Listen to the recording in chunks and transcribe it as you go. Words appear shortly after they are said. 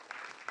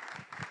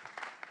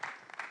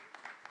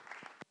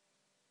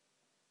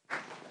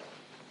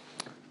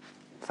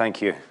Thank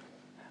you.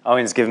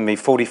 Owen's given me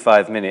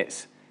 45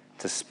 minutes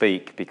to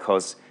speak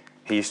because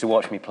he used to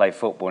watch me play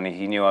football and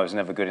he knew I was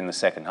never good in the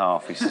second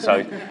half. He said,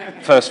 so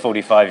first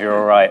 45, you're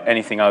all right.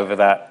 Anything over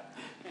that,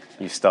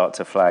 you start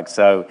to flag.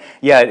 So,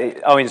 yeah,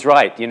 Owen's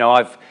right. You know,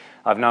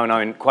 I've known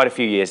Owen quite a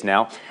few years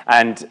now,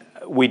 and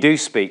we do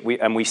speak,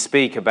 we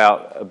speak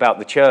about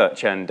the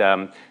church.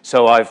 And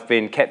so I've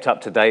been kept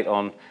up to date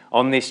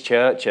on this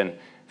church and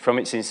from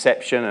its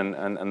inception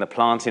and the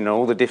planting and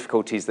all the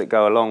difficulties that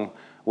go along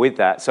with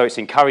that. So it's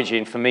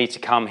encouraging for me to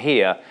come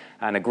here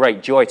and a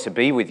great joy to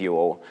be with you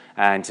all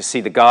and to see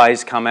the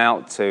guys come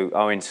out to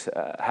Owen's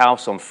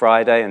house on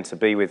Friday and to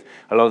be with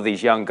a lot of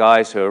these young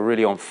guys who are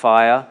really on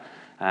fire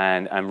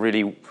and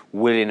really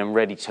willing and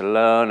ready to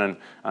learn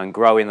and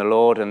grow in the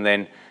Lord. And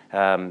then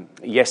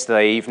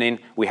yesterday evening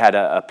we had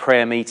a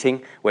prayer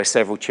meeting where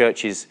several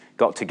churches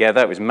got together.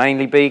 It was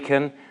mainly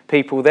Beacon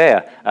people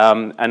there,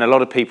 and a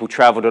lot of people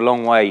travelled a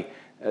long way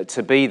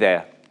to be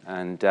there.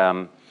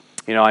 And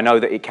you know, I know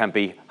that it can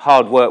be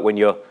hard work when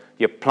you're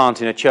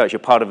planting a church.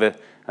 You're part of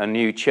a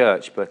new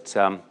church, but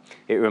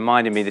it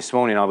reminded me this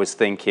morning. I was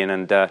thinking,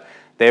 and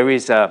there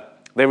is a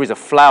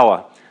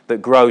flower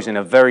that grows in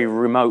a very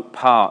remote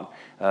part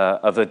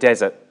of the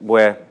desert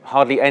where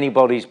hardly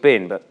anybody's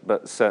been,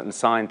 but certain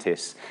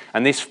scientists.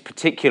 And this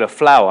particular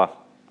flower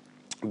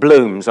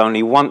blooms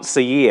only once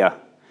a year.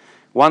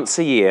 Once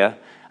a year,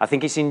 I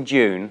think it's in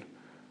June,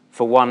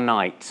 for one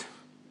night.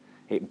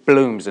 It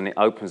blooms and it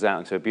opens out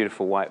into a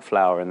beautiful white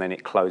flower and then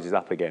it closes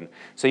up again.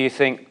 So you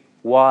think,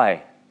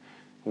 why?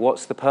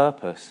 What's the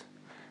purpose?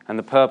 And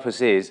the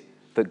purpose is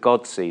that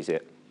God sees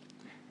it.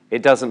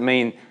 It doesn't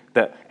mean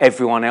that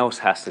everyone else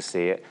has to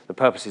see it. The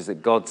purpose is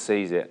that God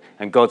sees it,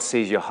 and God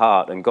sees your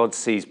heart, and God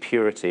sees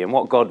purity. And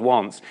what God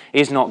wants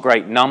is not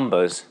great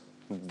numbers,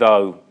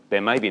 though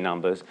there may be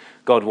numbers.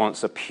 God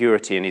wants a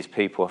purity in his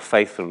people, a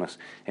faithfulness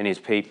in his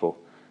people.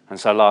 And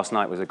so last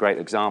night was a great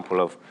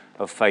example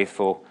of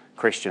faithful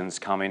Christians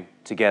coming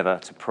together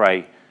to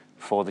pray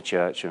for the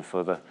church and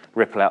for the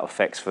ripple out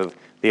effects for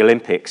the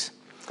Olympics.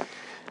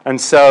 And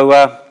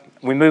so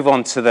we move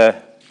on to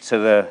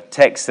the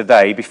text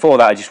today. Before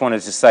that, I just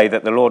wanted to say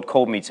that the Lord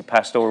called me to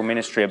pastoral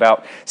ministry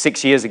about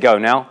 6 years ago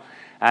now,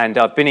 and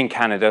I've been in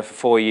Canada for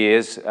 4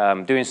 years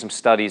doing some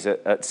studies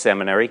at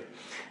seminary,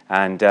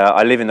 and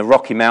I live in the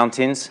Rocky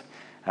Mountains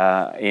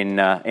in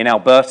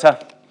Alberta.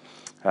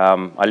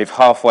 I live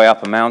halfway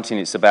up a mountain.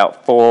 It's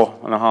about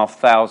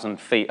 4,500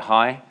 feet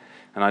high,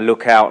 and I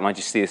look out and I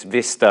just see this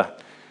vista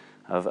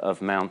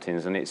of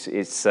mountains, and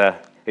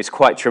it's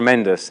quite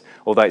tremendous,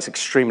 although it's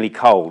extremely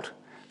cold.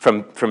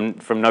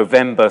 From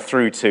November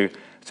through to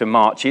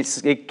March,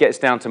 it gets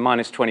down to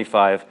minus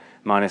 25,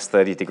 minus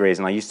 30 degrees,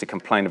 and I used to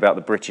complain about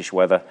the British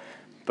weather,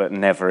 but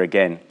never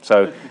again.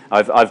 So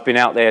I've been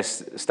out there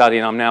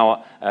studying. I'm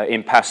now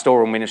in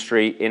pastoral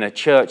ministry in a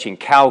church in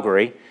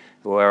Calgary,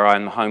 where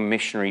I'm the home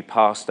missionary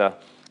pastor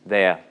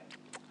there.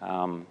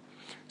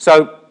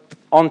 So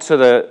on to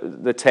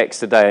the text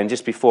today, and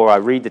just before I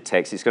read the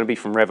text, it's going to be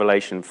from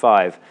Revelation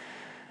 5.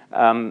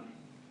 I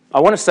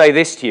want to say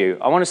this to you.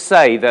 I want to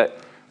say that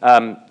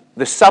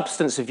the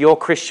substance of your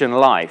Christian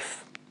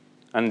life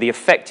and the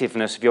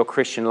effectiveness of your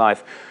Christian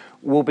life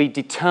will be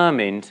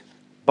determined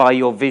by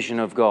your vision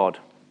of God,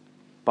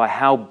 by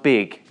how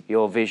big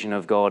your vision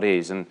of God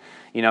is. And,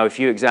 you know, if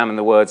you examine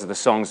the words of the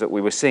songs that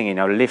we were singing, you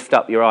know, lift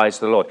up your eyes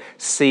to the Lord,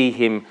 see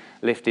him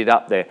lifted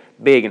up there,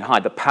 big and high,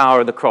 the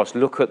power of the cross,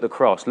 look at the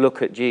cross,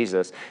 look at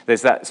Jesus.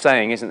 There's that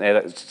saying, isn't there,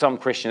 that some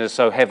Christians are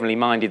so heavenly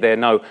minded they're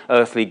no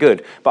earthly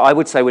good. But I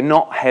would say we're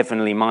not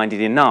heavenly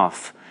minded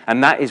enough,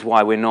 and that is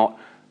why we're not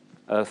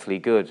earthly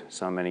good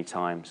so many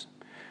times.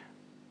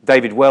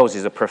 David Wells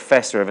is a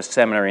professor of a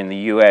seminary in the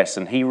US,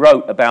 and he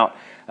wrote about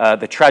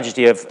the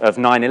tragedy of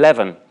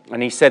 9/11,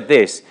 and he said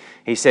this.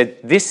 He said,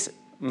 "This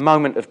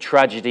moment of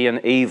tragedy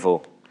and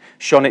evil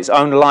shone its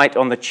own light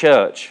on the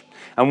church,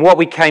 and what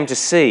we came to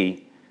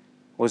see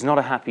was not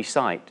a happy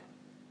sight.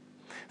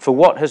 For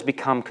what has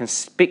become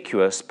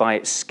conspicuous by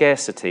its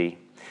scarcity,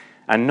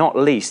 and not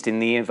least in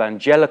the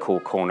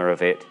evangelical corner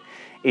of it,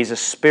 is a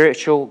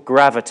spiritual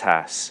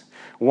gravitas,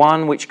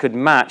 one which could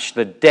match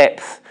the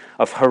depth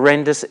of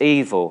horrendous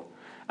evil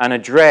and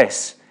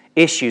address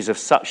issues of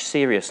such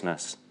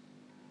seriousness.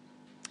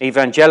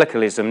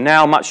 Evangelicalism,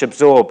 now much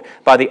absorbed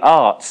by the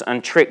arts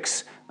and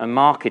tricks and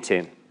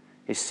marketing,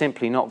 is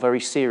simply not very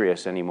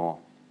serious anymore."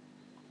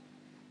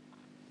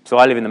 So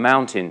I live in the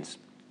mountains,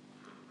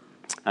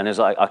 and as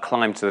I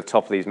climb to the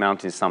top of these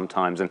mountains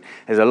sometimes, and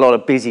there's a lot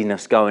of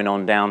busyness going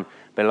on down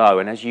below,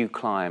 and as you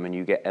climb and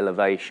you get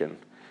elevation,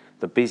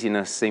 the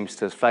busyness seems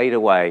to fade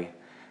away,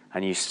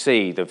 and you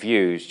see the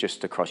views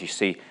just across. You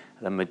see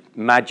the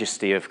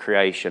majesty of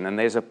creation, and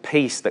there's a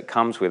peace that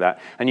comes with that,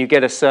 and you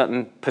get a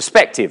certain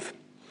perspective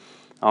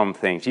on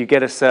things. You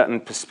get a certain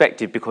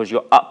perspective because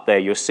you're up there.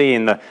 You're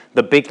seeing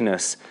the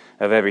bigness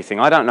of everything.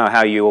 I don't know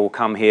how you all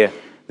come here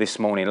this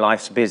morning.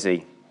 Life's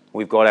busy.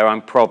 We've got our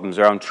own problems,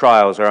 our own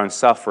trials, our own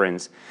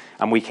sufferings,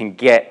 and we can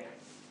get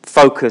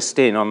focused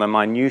in on the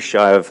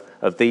minutiae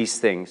of these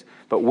things.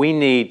 But we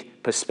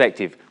need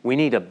perspective. We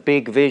need a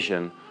big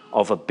vision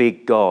of a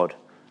big God.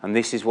 And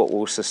this is what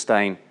will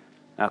sustain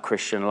our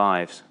Christian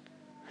lives.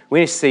 We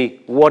need to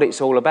see what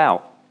it's all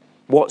about.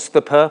 What's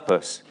the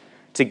purpose?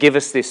 To give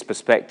us this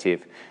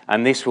perspective.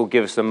 And this will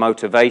give us the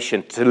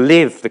motivation to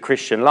live the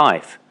Christian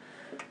life.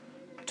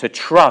 To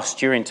trust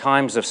during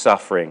times of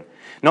suffering.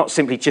 Not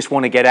simply just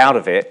want to get out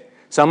of it.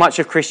 So much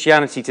of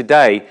Christianity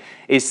today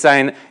is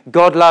saying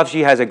God loves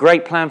you, has a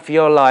great plan for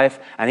your life,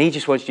 and he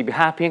just wants you to be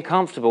happy and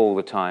comfortable all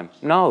the time.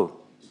 No.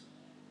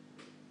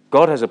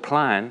 God has a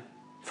plan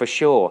for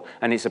sure,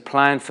 and it's a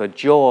plan for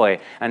joy,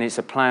 and it's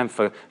a plan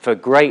for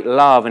great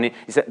love, and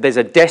there's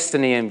a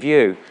destiny in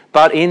view.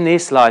 But in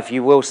this life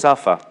you will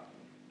suffer.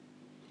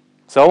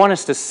 So I want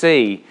us to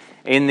see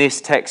in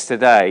this text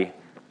today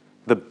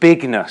the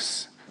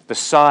bigness, the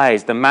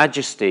size, the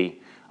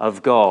majesty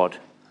of God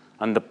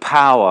and the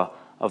power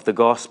of the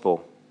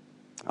gospel.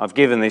 I've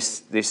given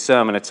this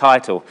sermon a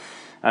title,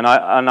 and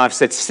I've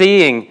said,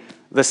 seeing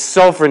the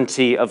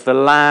sovereignty of the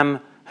Lamb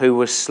who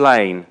was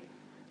slain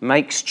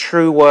makes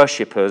true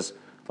worshippers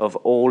of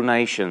all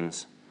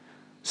nations.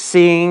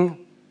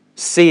 Seeing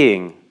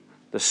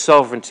the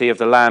sovereignty of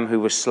the Lamb who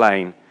was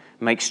slain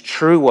makes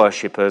true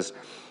worshippers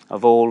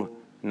of all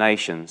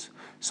nations.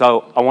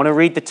 So I want to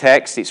read the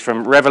text. It's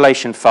from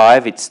Revelation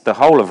 5. It's the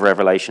whole of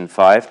Revelation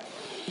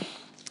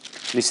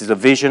 5. This is a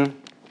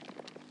vision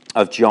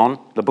of John.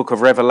 The book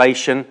of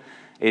Revelation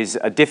is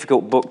a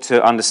difficult book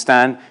to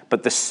understand,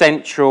 but the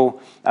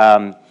central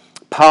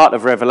part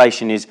of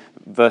Revelation is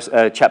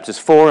chapters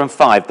 4 and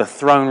 5, the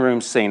throne room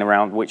scene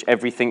around which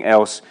everything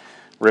else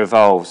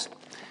revolves.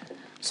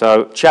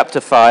 So chapter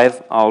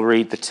 5, I'll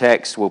read the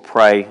text, we'll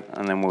pray,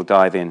 and then we'll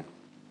dive in.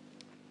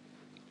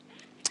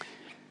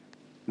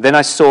 Then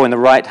I saw in the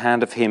right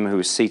hand of him who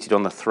was seated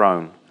on the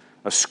throne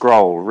a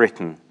scroll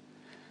written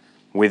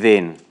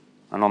within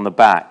and on the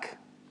back,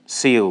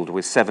 sealed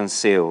with 7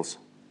 seals.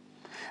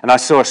 And I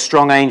saw a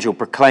strong angel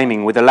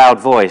proclaiming with a loud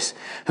voice,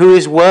 "Who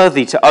is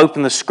worthy to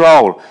open the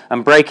scroll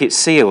and break its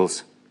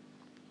seals?"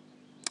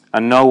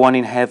 And no one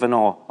in heaven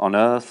or on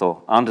earth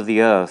or under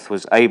the earth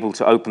was able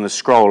to open the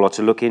scroll or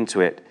to look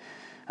into it.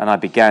 And I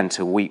began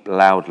to weep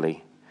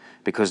loudly,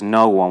 because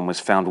no one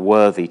was found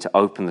worthy to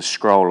open the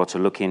scroll or to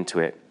look into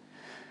it.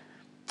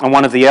 And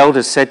one of the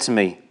elders said to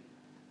me,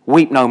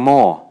 "Weep no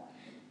more.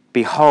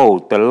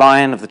 Behold, the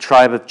Lion of the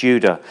tribe of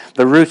Judah,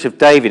 the Root of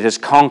David, has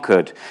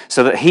conquered,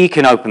 so that he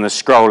can open the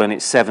scroll and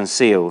its 7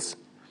 seals."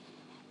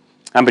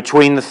 And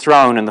between the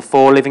throne and the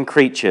 4 living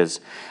creatures,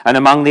 and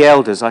among the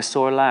elders, I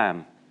saw a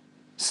lamb,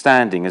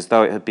 standing as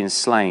though it had been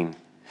slain,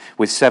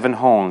 with 7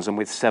 horns and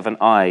with 7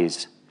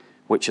 eyes,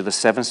 which are the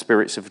 7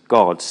 spirits of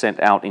God sent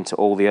out into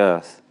all the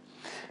earth.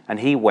 And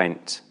he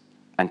went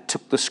and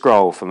took the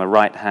scroll from the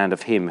right hand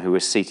of him who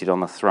was seated on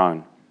the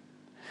throne.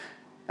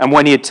 And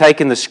when he had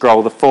taken the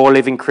scroll, the 4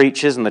 living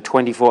creatures and the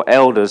 24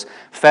 elders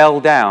fell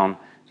down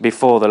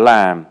before the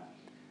Lamb,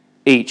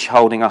 each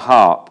holding a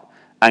harp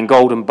and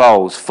golden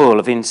bowls full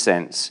of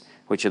incense,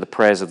 which are the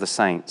prayers of the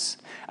saints.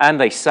 And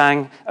they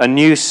sang a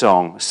new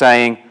song,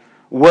 saying,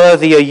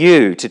 "Worthy are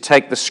you to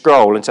take the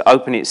scroll and to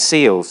open its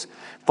seals,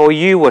 for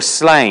you were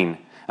slain,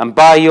 and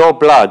by your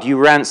blood you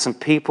ransomed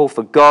people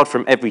for God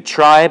from every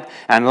tribe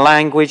and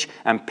language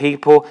and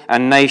people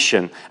and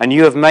nation. And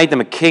you have made them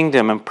a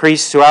kingdom and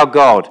priests to our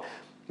God,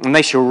 and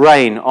they shall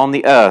reign on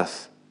the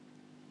earth."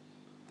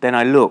 Then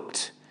I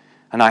looked,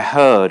 and I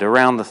heard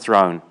around the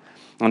throne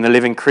and the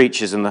living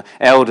creatures and the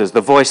elders the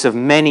voice of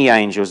many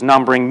angels,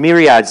 numbering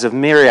myriads of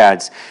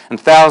myriads and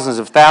thousands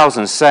of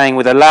thousands, saying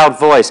with a loud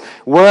voice,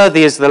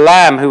 "Worthy is the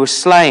Lamb who was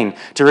slain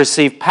to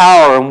receive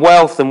power and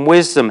wealth and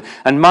wisdom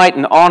and might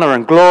and honor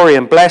and glory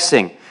and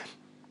blessing."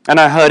 And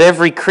I heard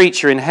every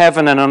creature in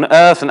heaven and on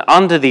earth and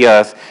under the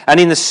earth and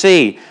in the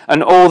sea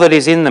and all that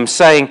is in them,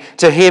 saying,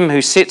 "To him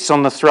who sits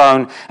on the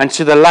throne and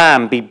to the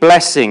Lamb be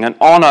blessing and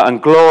honor and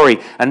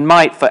glory and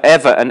might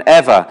forever and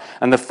ever."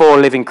 And the 4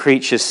 living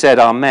creatures said,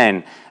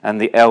 "Amen."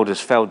 And the elders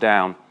fell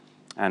down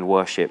and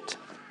worshipped.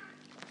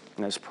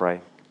 Let's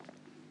pray.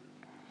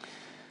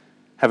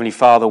 Heavenly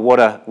Father, what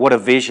a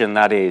vision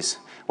that is.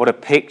 What a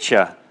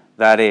picture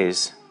that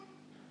is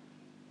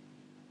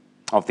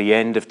of the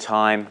end of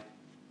time,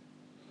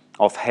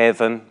 of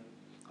heaven,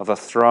 of a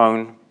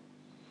throne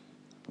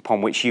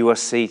upon which you are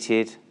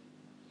seated,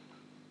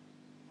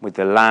 with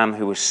the Lamb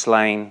who was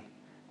slain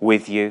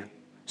with you,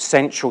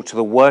 central to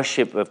the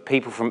worship of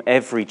people from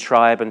every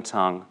tribe and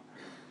tongue,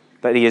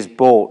 that he has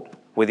bought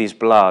with his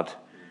blood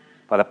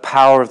by the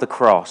power of the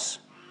cross.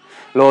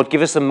 Lord,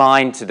 give us a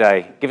mind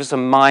today. Give us a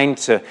mind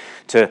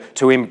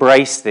to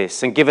embrace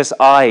this, and give us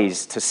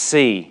eyes to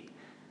see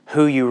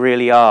who you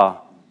really are.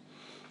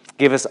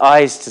 Give us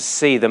eyes to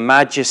see the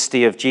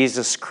majesty of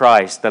Jesus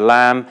Christ, the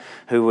Lamb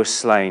who was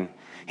slain,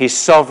 his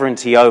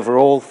sovereignty over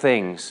all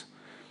things,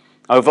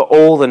 over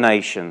all the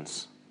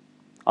nations,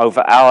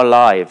 over our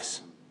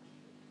lives.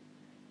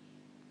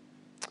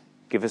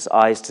 Give us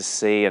eyes to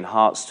see and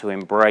hearts to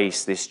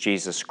embrace this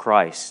Jesus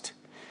Christ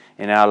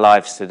in our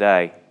lives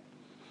today.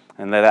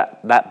 And let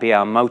that be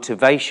our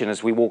motivation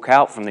as we walk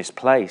out from this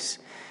place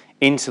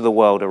into the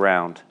world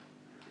around,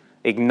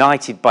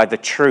 ignited by the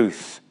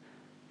truth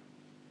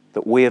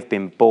that we have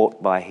been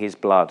bought by his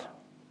blood.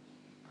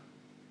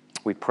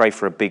 We pray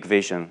for a big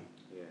vision,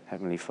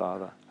 Heavenly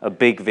Father, a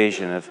big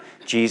vision of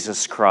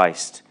Jesus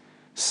Christ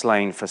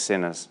slain for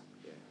sinners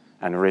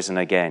and risen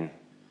again.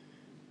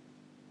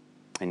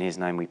 In his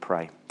name we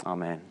pray.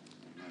 Amen.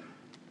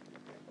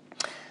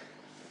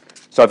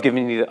 So I've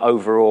given you the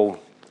overall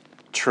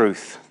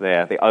truth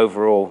there, the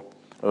overall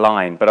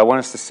line, but I want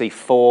us to see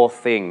four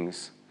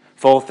things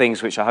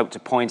which I hope to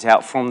point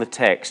out from the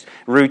text,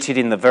 rooted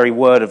in the very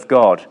word of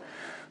God.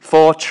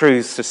 Four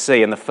truths to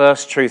see, and the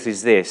first truth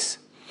is this: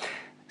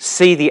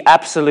 see the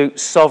absolute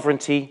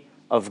sovereignty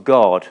of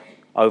God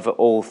over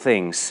all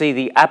things. See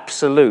the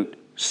absolute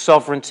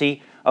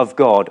sovereignty of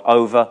God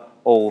over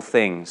all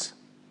things.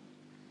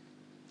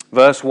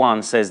 Verse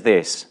 1 says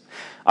this: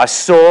 I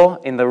saw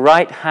in the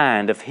right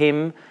hand of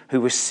him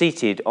who was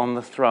seated on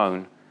the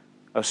throne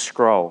a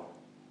scroll.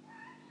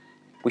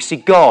 We see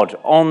God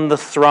on the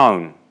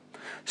throne,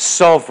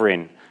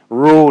 sovereign,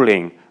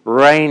 ruling,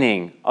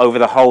 reigning over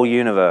the whole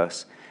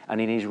universe. And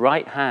in his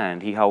right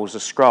hand he holds a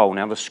scroll.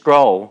 Now the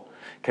scroll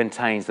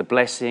contains the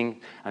blessing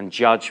and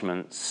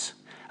judgments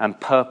and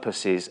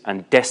purposes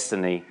and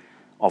destiny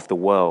of the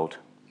world.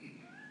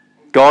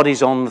 God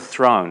is on the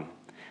throne,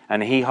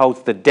 and he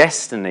holds the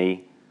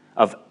destiny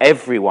of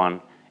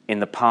everyone in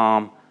the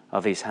palm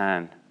of his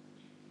hand.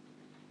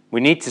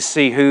 We need to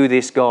see who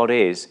this God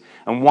is.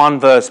 And one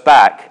verse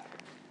back,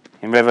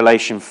 in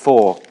Revelation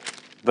 4,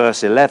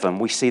 verse 11,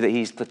 we see that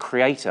he's the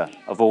creator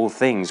of all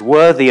things.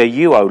 Worthy are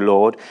you, O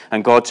Lord,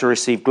 and God, to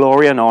receive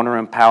glory and honor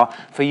and power,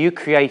 for you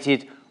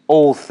created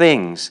all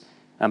things,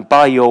 and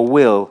by your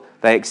will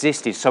they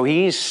existed. So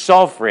he is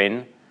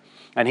sovereign,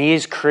 and he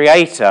is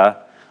creator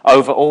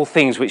over all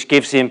things, which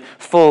gives him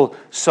full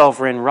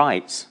sovereign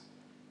rights.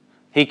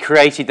 He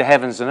created the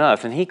heavens and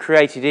earth, and he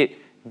created it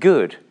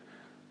good.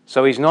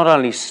 So he's not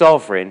only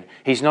sovereign,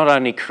 he's not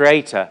only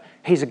creator,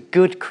 he's a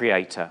good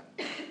creator.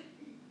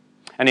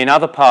 And in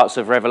other parts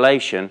of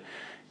Revelation,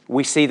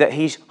 we see that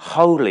he's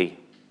holy.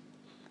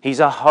 He's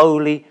a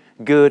holy,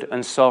 good,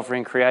 and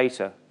sovereign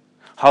creator.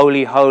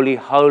 Holy, holy,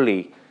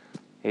 holy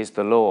is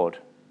the Lord,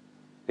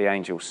 the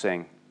angels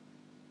sing.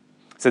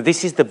 So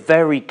this is the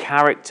very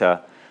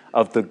character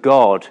of the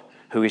God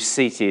who is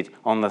seated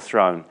on the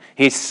throne.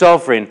 He's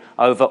sovereign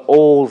over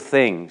all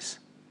things.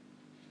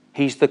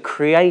 He's the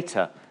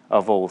creator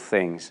of all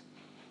things.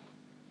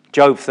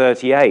 Job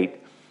 38,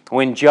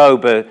 when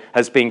Job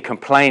has been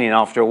complaining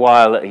after a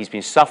while that he's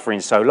been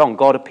suffering so long,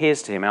 God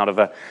appears to him out of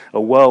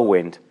a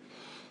whirlwind.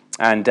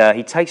 And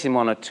he takes him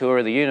on a tour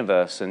of the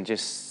universe and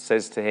just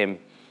says to him,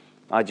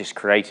 I just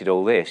created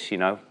all this,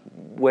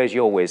 where's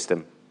your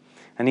wisdom?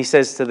 And he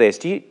says to this,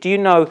 do you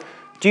know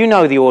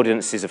the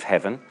ordinances of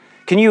heaven?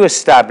 Can you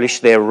establish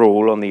their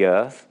rule on the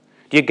earth?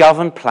 Do you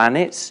govern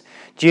planets?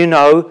 Do you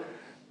know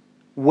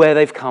where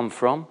they've come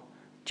from?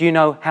 Do you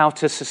know how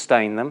to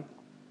sustain them?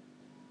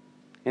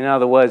 In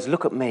other words,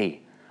 look at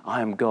me.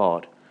 I am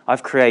God.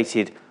 I've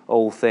created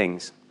all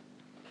things.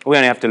 We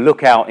only have to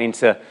look out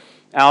into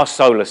our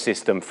solar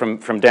system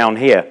from down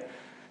here.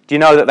 Do you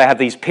know that they have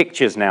these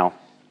pictures now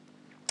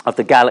of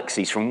the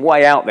galaxies from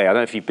way out there? I don't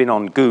know if you've been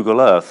on Google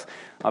Earth.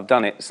 I've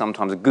done it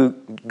sometimes.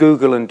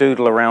 Google and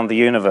doodle around the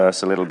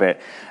universe a little bit.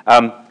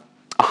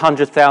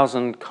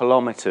 100,000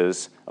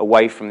 kilometers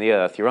away from the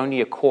Earth. You're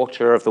only a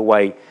quarter of the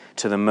way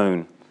to the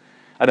moon.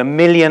 At 1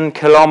 million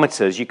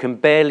kilometers, you can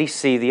barely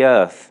see the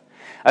Earth.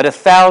 At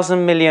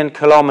 1,000 million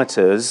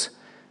kilometers,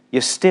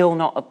 you're still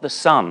not at the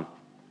sun.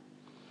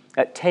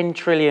 At 10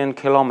 trillion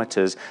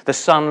kilometers, the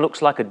sun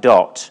looks like a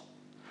dot.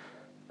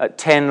 At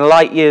 10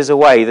 light years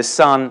away, the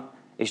sun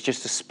is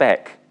just a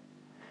speck.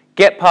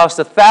 Get past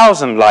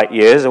 1,000 light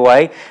years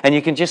away, and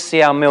you can just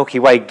see our Milky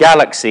Way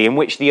galaxy, in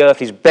which the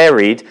Earth is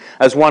buried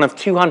as one of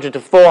 200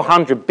 to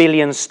 400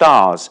 billion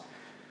stars.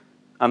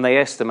 And they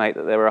estimate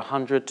that there are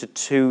 100 to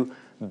 2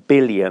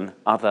 billion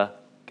other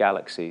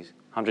galaxies.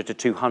 100 to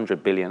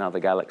 200 billion other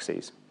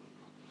galaxies.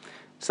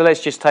 So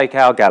let's just take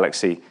our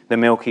galaxy, the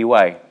Milky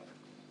Way.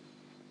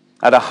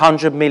 At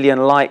 100 million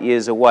light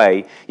years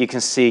away, you can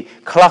see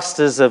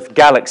clusters of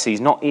galaxies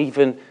not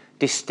even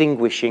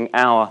distinguishing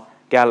our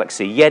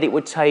galaxy. Yet it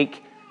would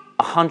take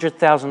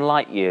 100,000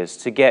 light years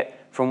to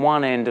get from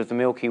one end of the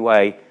Milky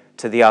Way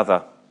to the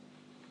other.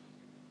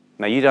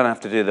 Now, you don't have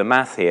to do the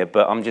math here,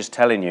 but I'm just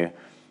telling you,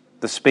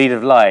 the speed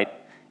of light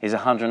is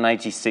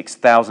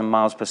 186,000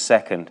 miles per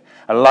second.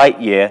 A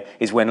light year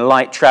is when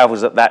light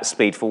travels at that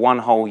speed for one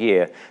whole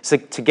year. So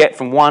to get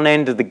from one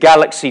end of the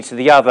galaxy to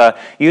the other,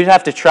 you'd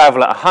have to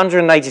travel at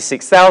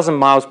 186,000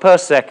 miles per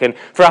second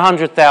for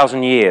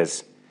 100,000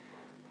 years.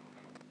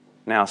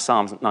 Now,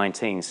 Psalm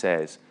 19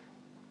 says,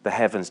 the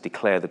heavens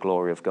declare the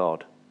glory of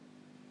God.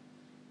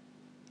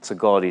 So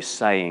God is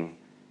saying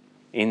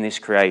in this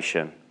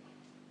creation,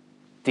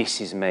 this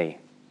is me.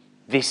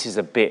 This is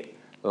a bit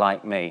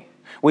like me.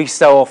 We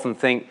so often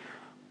think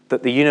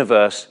that the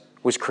universe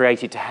was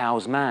created to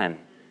house man.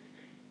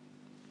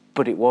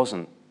 But it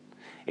wasn't.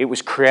 It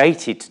was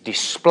created to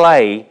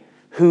display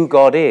who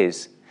God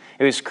is.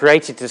 It was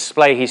created to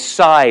display his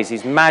size,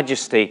 his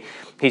majesty,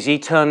 his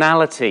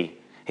eternality,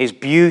 his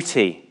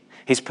beauty,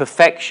 his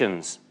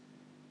perfections.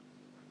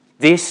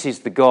 This is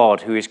the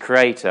God who is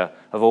creator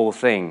of all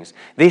things.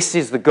 This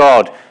is the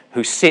God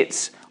who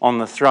sits on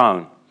the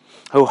throne,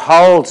 who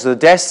holds the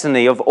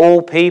destiny of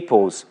all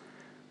peoples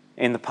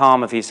in the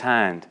palm of his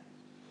hand.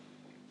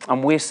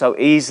 And we're so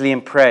easily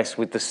impressed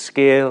with the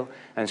skill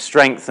and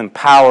strength and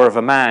power of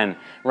a man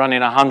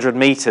running 100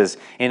 meters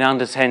in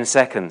under 10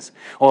 seconds,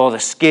 or the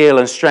skill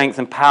and strength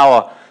and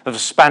power of a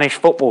Spanish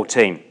football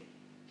team.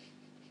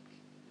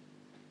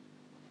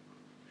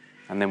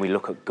 And then we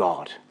look at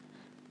God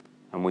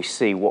and we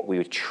see what we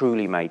were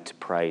truly made to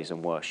praise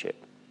and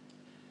worship.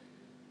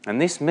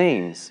 And this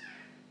means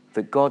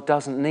that God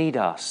doesn't need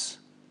us.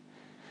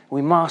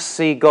 We must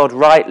see God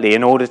rightly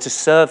in order to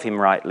serve him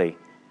rightly.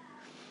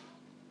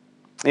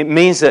 It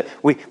means that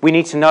we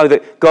need to know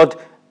that God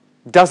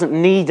doesn't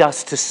need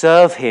us to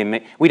serve him.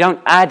 We don't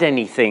add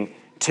anything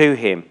to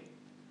him.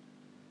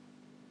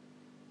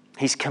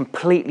 He's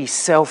completely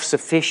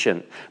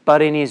self-sufficient,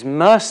 but in his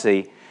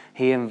mercy,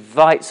 he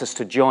invites us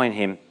to join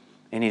him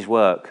in his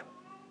work.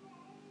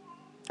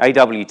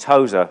 A.W.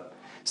 Tozer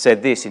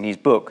said this in his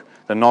book,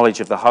 The Knowledge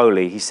of the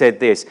Holy. He said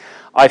this: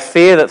 I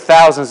fear that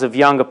thousands of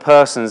younger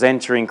persons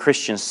entering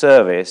Christian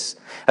service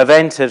have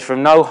entered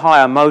from no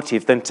higher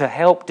motive than to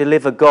help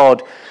deliver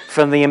God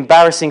from the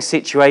embarrassing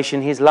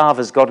situation his love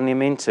has gotten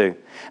him into,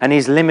 and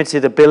his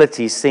limited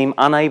abilities seem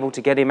unable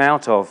to get him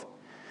out of.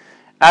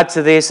 Add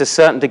to this a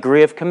certain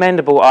degree of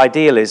commendable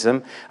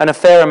idealism and a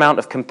fair amount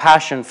of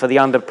compassion for the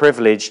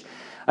underprivileged,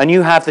 and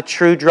you have the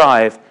true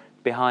drive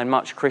behind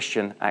much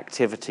Christian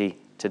activity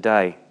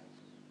today.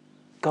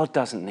 God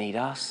doesn't need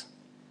us.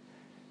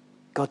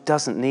 God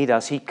doesn't need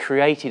us. He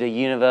created a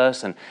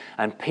universe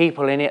and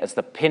people in it as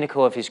the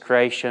pinnacle of his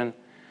creation,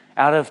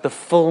 out of the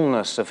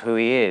fullness of who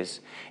he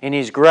is, in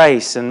his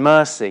grace and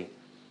mercy.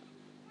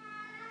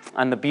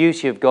 And the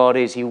beauty of God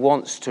is he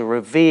wants to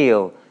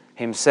reveal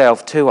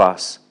himself to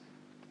us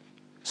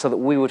so that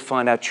we would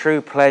find our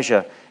true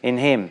pleasure in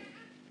him.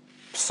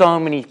 So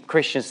many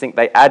Christians think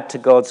they add to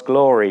God's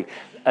glory,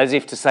 as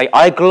if to say,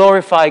 I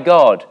glorify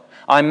God,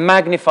 I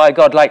magnify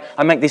God, like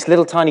I make this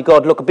little tiny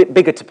God look a bit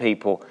bigger to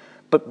people.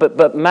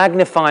 But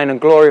magnifying and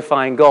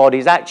glorifying God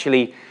is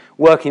actually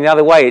working the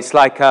other way. It's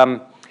like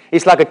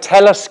a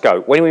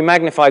telescope. When we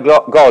magnify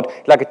God,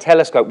 like a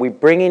telescope, we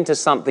bring into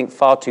something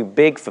far too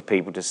big for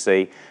people to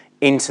see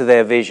into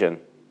their vision.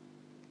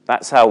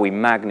 That's how we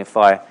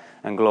magnify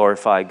and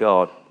glorify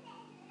God.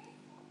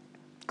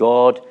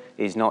 God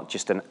is not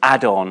just an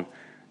add-on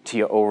to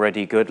your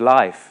already good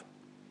life.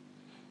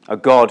 A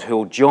God who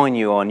will join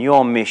you on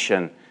your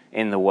mission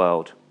in the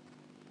world.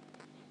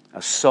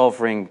 A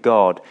sovereign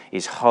God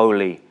is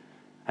holy,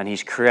 and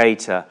he's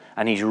creator,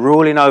 and he's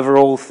ruling over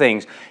all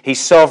things. He's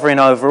sovereign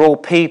over all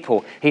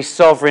people. He's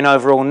sovereign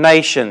over all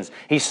nations.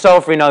 He's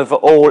sovereign over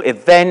all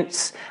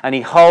events, and he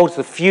holds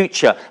the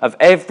future of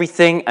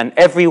everything and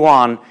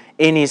everyone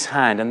in his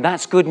hand. And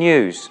that's good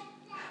news.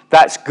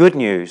 That's good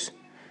news.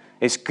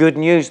 It's good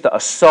news that a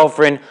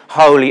sovereign,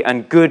 holy,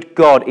 and good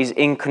God is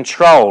in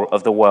control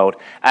of the world,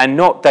 and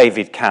not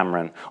David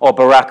Cameron, or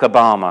Barack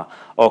Obama,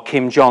 or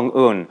Kim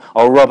Jong-un,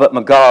 or Robert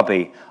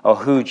Mugabe, or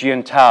Hu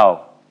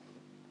Jintao,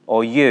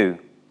 or you,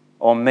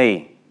 or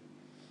me.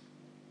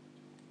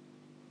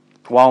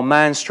 While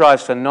man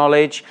strives for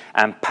knowledge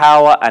and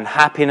power and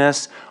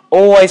happiness,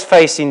 always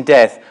facing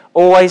death,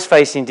 always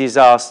facing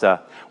disaster,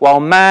 while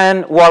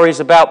man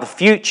worries about the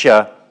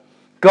future,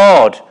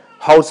 God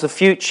holds the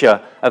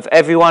future of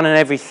everyone and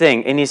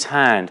everything in his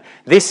hand.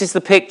 This is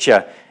the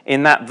picture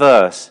in that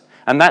verse.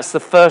 And that's the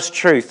first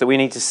truth that we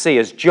need to see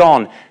as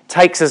John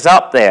takes us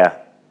up there.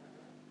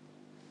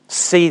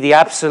 See the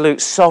absolute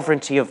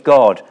sovereignty of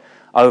God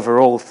over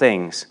all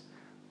things.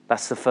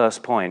 That's the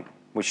first point,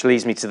 which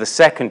leads me to the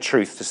second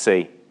truth to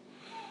see.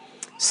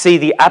 See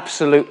the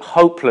absolute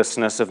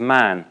hopelessness of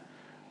man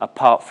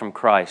apart from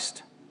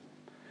Christ.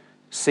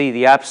 See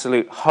the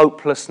absolute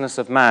hopelessness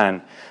of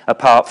man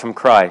apart from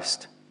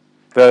Christ.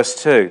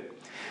 Verse 2,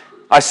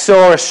 I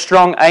saw a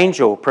strong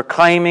angel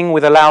proclaiming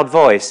with a loud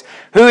voice,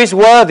 who is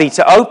worthy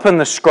to open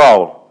the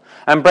scroll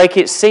and break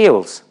its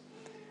seals?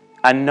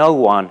 And no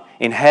one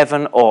in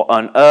heaven or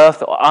on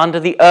earth or under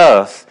the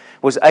earth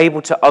was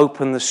able to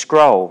open the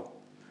scroll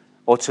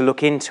or to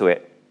look into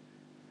it.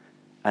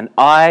 And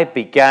I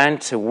began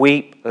to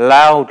weep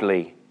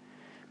loudly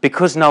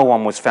because no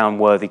one was found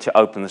worthy to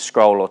open the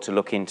scroll or to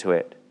look into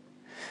it.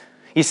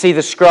 You see,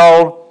 the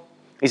scroll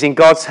is in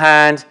God's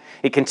hand.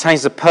 It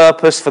contains the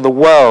purpose for the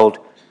world.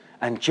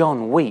 And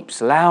John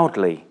weeps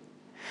loudly.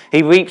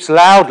 He weeps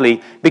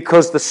loudly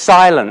because the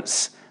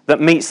silence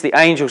that meets the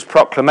angel's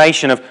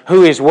proclamation of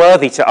who is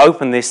worthy to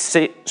open this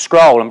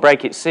scroll and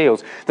break its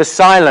seals, the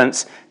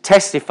silence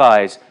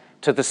testifies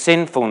to the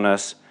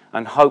sinfulness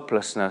and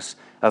hopelessness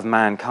of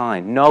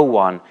mankind. No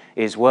one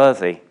is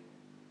worthy.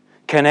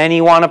 Can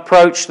anyone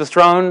approach the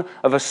throne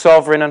of a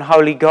sovereign and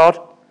holy God?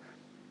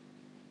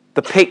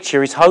 The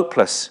picture is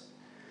hopeless.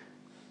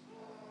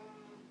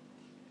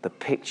 The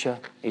picture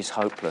is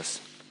hopeless.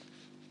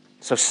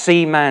 So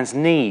see man's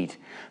need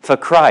for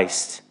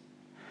Christ.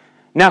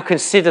 Now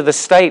consider the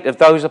state of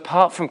those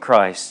apart from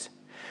Christ.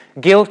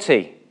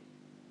 guilty.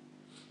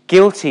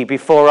 Guilty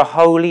before a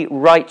holy,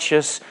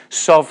 righteous,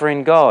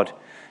 sovereign God.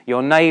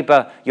 Your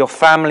neighbour, your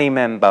family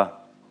member.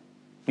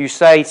 You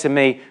say to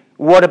me,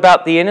 what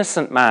about the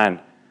innocent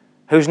man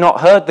who's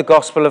not heard the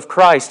gospel of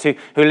Christ, who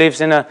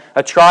lives in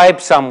a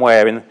tribe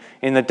somewhere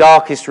in the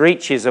darkest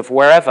reaches of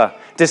wherever?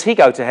 Does he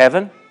go to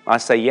heaven? I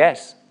say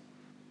yes.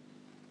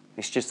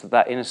 It's just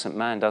that innocent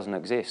man doesn't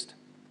exist.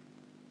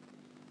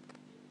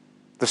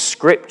 The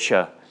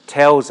Scripture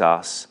tells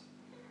us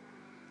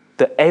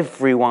that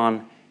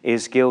everyone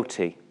is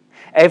guilty.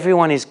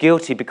 Everyone is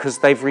guilty because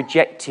they've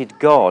rejected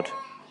God.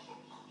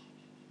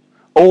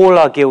 All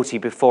are guilty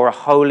before a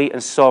holy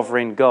and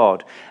sovereign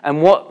God.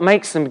 And what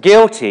makes them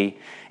guilty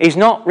is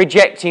not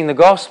rejecting the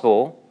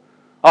gospel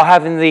or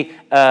having the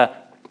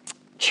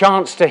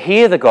chance to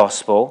hear the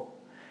gospel.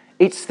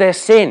 It's their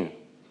sin.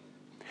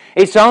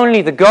 It's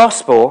only the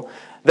gospel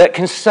that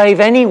can save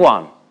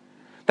anyone.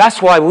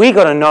 That's why we've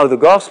got to know the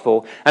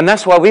gospel, and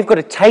that's why we've got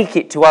to take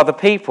it to other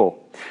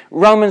people.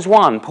 Romans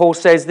 1, Paul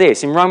says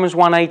this, in Romans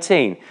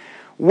 1:18,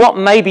 what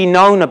may be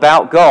known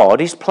about God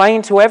is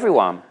plain to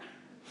everyone,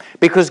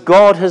 because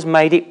God has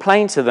made it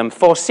plain to them.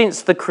 For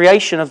since the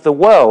creation of the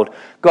world,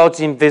 God's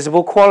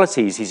invisible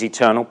qualities, his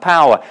eternal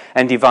power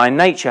and divine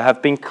nature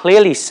have been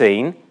clearly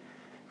seen,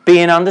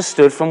 being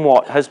understood from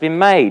what has been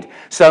made.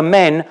 So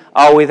men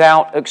are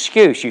without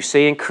excuse. You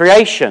see, in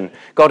creation,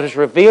 God has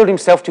revealed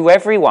himself to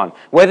everyone,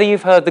 whether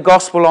you've heard the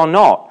gospel or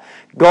not.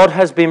 God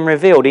has been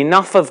revealed.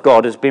 Enough of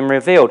God has been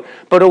revealed.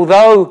 But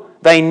although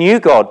they knew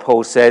God,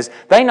 Paul says,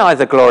 they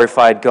neither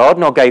glorified God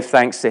nor gave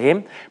thanks to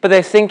him, but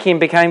their thinking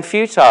became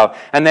futile,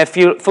 and their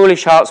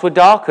foolish hearts were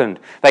darkened.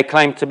 They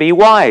claimed to be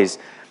wise,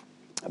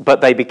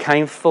 but they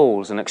became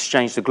fools and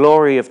exchanged the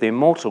glory of the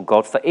immortal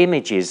God for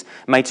images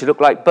made to look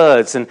like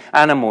birds and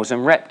animals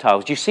and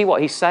reptiles. Do you see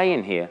what he's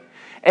saying here?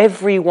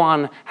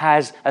 Everyone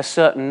has a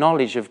certain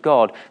knowledge of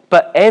God,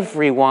 but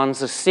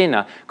everyone's a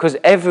sinner because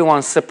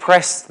everyone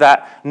suppressed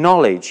that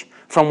knowledge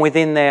from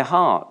within their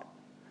heart.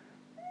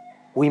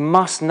 We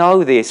must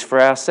know this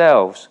for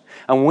ourselves,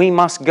 and we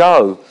must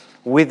go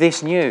with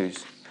this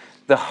news.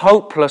 The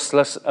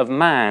hopelessness of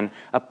man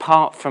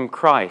apart from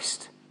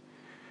Christ.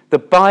 The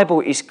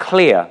Bible is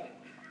clear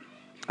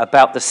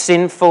about the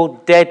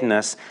sinful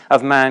deadness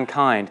of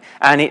mankind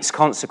and its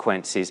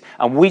consequences,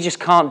 and we just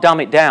can't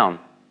dumb it down.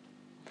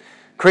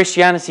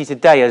 Christianity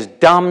today has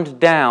dumbed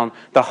down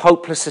the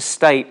hopeless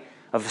estate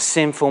of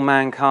sinful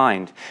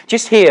mankind.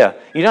 Just hear,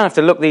 you don't have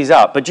to look these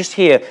up, but just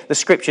hear the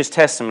Scripture's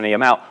testimony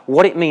about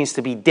what it means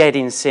to be dead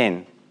in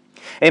sin.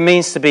 It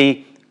means to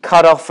be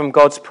cut off from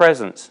God's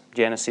presence,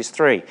 Genesis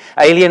 3.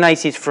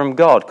 Alienated from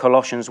God,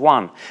 Colossians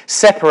 1.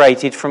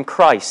 Separated from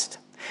Christ.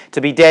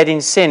 To be dead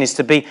in sin is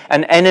to be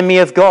an enemy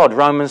of God,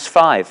 Romans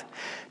 5.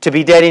 To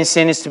be dead in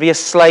sin is to be a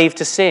slave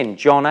to sin,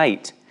 John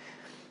 8.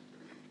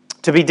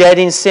 To be dead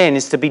in sin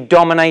is to be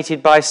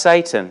dominated by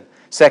Satan,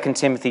 2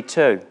 Timothy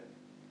 2.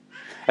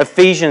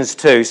 Ephesians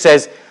 2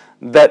 says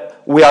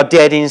that we are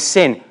dead in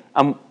sin,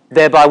 and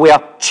thereby we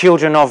are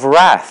children of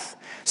wrath.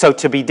 So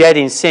to be dead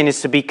in sin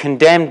is to be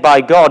condemned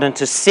by God and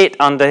to sit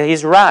under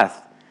his wrath.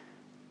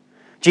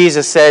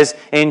 Jesus says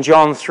in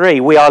John 3,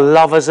 we are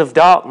lovers of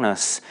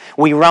darkness.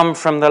 We run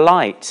from the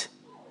light.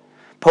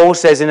 Paul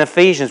says in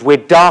Ephesians, we're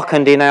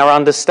darkened in our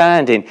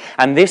understanding,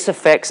 and this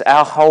affects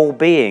our whole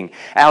being.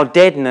 Our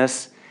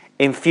deadness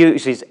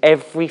infuses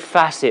every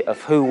facet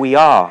of who we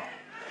are.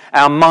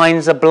 Our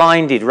minds are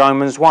blinded,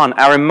 Romans 1.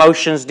 Our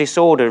emotions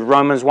disordered,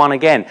 Romans 1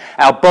 again.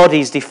 Our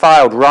bodies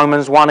defiled,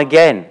 Romans 1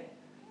 again.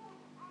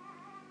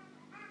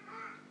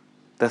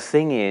 The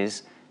thing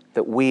is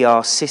that we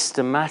are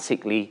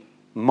systematically,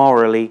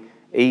 morally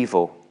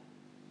evil.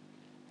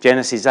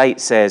 Genesis 8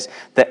 says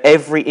that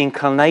every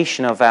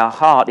inclination of our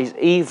heart is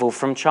evil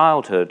from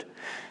childhood.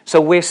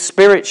 So we're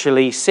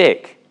spiritually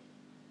sick.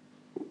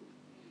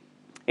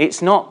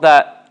 It's not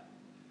that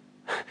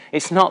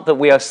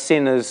we are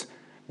sinners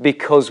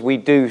because we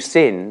do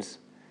sins.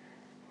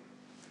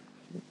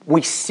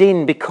 We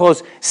sin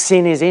because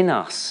sin is in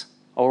us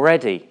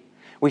already.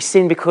 We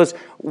sin because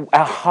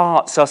our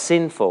hearts are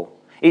sinful.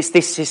 It's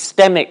this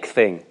systemic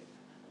thing.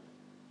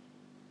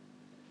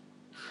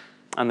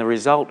 And the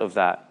result of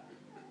that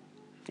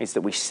is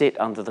that we sit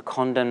under the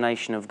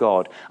condemnation of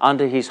God,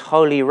 under his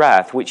holy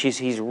wrath, which is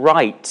his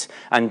right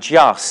and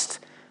just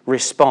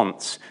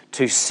response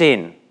to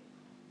sin,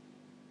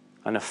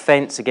 an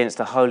offense against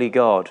a holy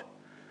God.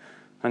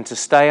 And to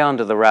stay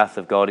under the wrath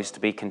of God is to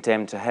be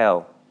condemned to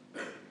hell.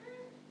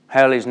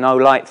 Hell is no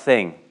light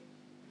thing.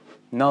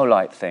 No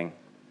light thing.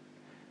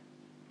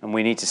 And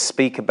we need to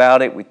speak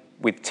about it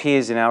with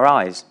tears in our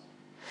eyes.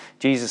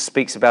 Jesus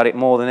speaks about it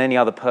more than any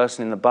other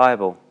person in the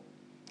Bible.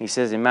 He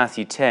says in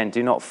Matthew 10,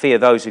 do not fear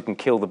those who can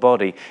kill the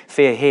body.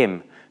 Fear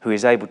him who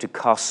is able to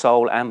cast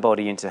soul and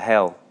body into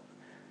hell.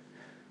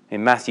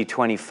 In Matthew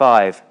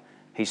 25,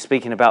 he's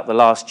speaking about the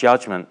last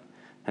judgment.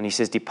 And he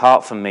says,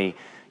 depart from me,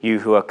 you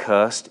who are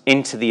cursed,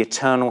 into the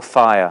eternal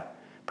fire,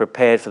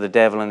 prepared for the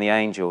devil and the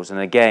angels. And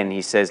again,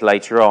 he says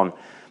later on,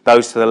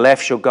 those to the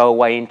left shall go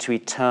away into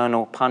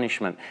eternal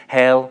punishment.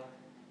 Hell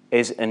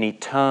is an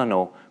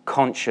eternal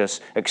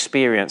conscious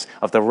experience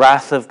of the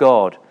wrath of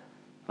God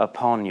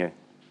upon you.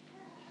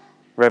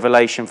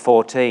 Revelation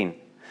 14.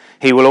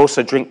 He will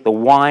also drink the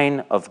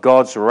wine of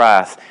God's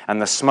wrath, and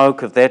the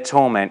smoke of their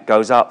torment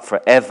goes up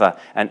forever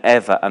and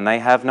ever, and they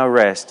have no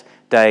rest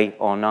day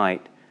or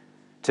night.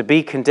 To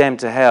be condemned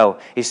to hell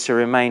is to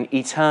remain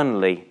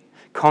eternally,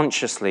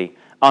 consciously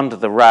under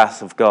the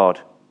wrath of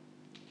God.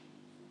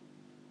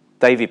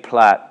 David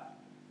Platt,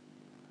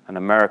 an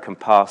American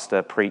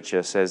pastor,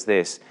 preacher, says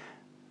this: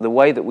 the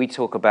way that we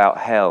talk about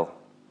hell,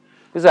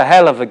 there's a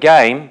hell of a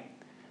game.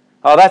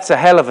 Oh, that's a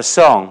hell of a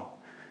song.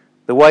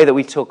 The way that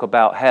we talk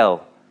about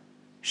hell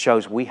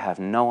shows we have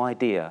no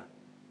idea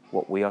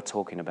what we are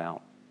talking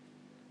about.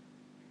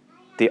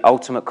 The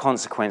ultimate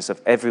consequence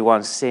of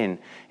everyone's sin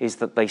is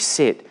that they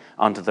sit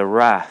under the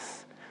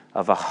wrath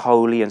of a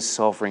holy and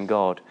sovereign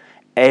God.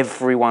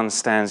 Everyone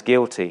stands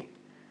guilty.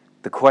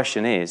 The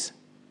question is,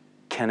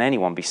 can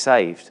anyone be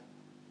saved?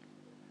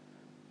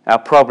 Our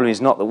problem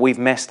is not that we've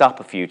messed up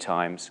a few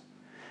times.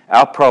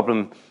 Our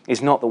problem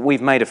is not that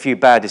we've made a few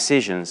bad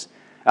decisions.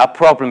 Our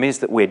problem is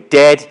that we're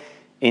dead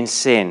in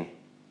sin,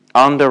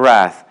 under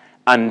wrath.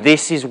 And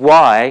this is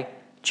why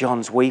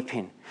John's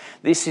weeping.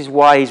 This is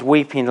why he's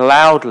weeping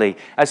loudly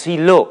as he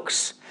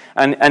looks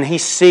and he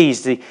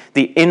sees the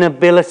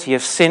inability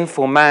of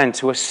sinful man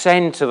to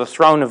ascend to the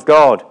throne of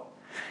God.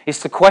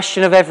 It's the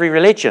question of every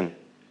religion.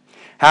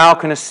 How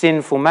can a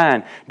sinful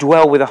man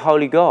dwell with a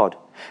holy God?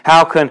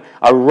 How can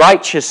a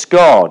righteous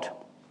God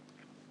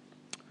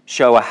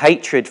show a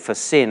hatred for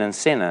sin and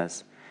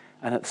sinners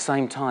and at the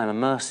same time a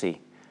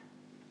mercy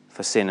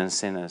for sin and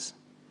sinners?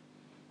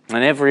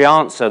 And every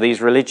answer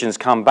these religions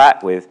come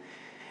back with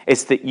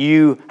is that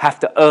you have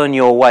to earn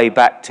your way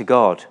back to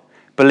God.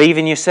 Believe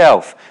in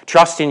yourself.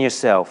 Trust in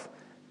yourself.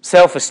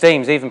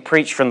 Self-esteem is even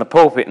preached from the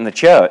pulpit in the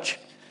church.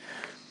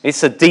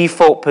 It's a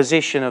default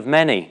position of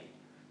many.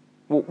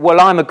 Well,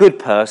 I'm a good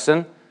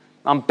person.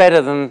 I'm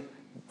better than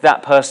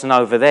that person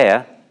over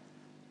there.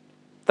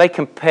 They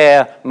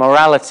compare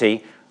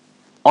morality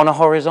on a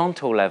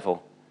horizontal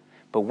level.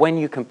 But when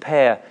you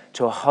compare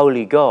to a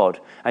holy God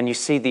and you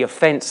see the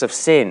offense of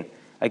sin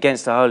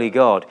against a holy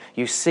God,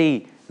 you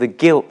see the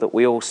guilt that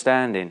we all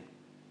stand in.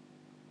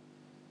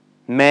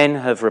 Men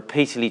have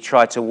repeatedly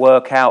tried to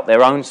work out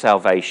their own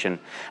salvation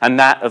and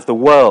that of the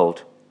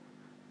world.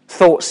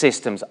 Thought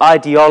systems,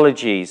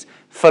 ideologies,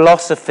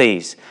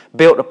 philosophies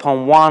built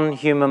upon one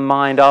human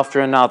mind after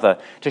another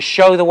to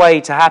show the way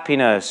to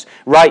happiness,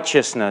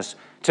 righteousness,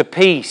 to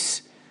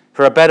peace,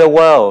 for a better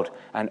world,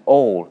 and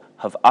all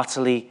have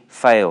utterly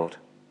failed.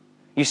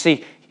 You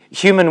see,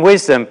 human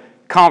wisdom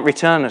can't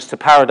return us to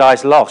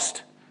paradise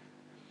lost.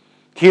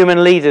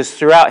 Human leaders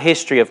throughout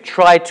history have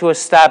tried to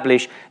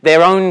establish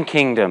their own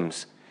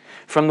kingdoms,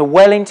 from the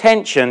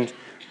well-intentioned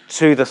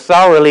to the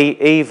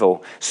thoroughly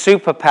evil.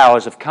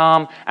 Superpowers have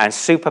come and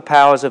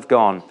superpowers have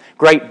gone.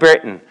 Great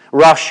Britain,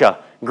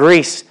 Russia,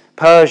 Greece,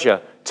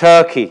 Persia,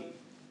 Turkey,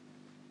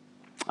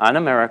 and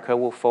America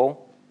will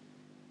fall.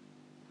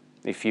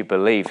 If you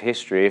believe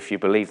history, if you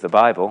believe the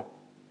Bible,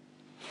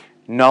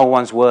 no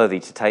one's worthy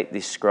to take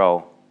this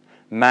scroll.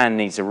 Man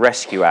needs a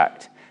rescue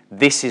act.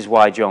 This is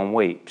why John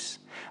weeps.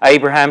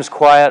 Abraham's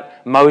quiet,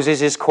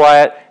 Moses is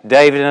quiet,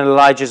 David and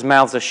Elijah's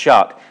mouths are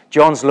shut.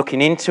 John's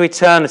looking into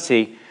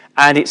eternity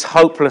and its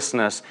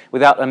hopelessness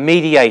without a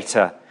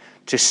mediator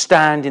to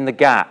stand in the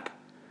gap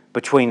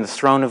between the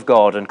throne of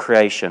God and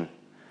creation.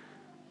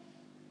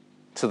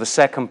 So the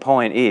second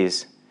point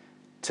is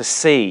to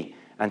see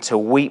and to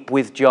weep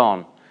with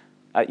John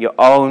at your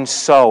own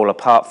soul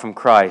apart from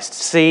Christ.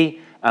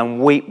 See and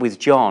weep with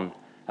John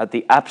at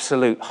the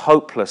absolute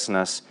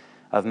hopelessness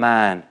of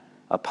man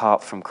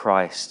apart from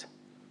Christ.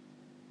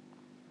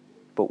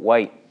 But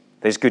wait,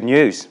 there's good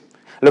news.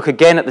 Look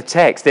again at the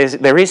text.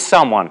 There is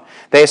someone.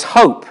 There's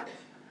hope.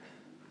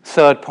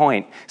 Third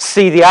point,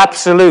 see the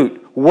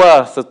absolute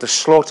worth of the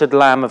slaughtered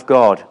Lamb of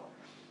God.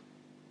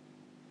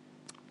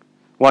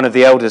 One of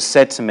the elders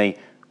said to me,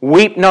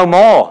 "Weep no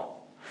more.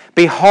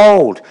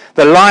 Behold,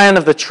 the Lion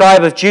of the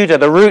tribe of Judah,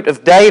 the Root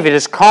of David,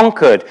 has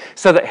conquered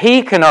so that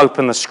he can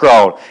open the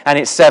scroll and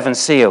its 7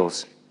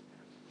 seals."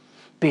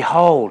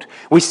 Behold,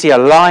 we see a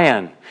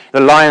lion. The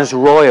lion's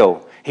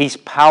royal. He's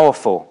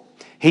powerful.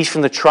 He's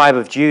from the tribe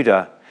of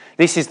Judah.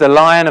 This is the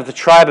Lion of the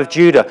tribe of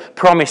Judah,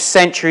 promised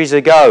centuries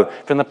ago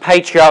from the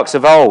patriarchs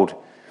of old.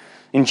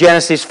 In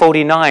Genesis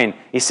 49,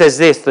 it says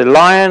this: "The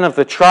Lion of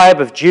the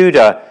tribe of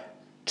Judah,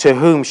 to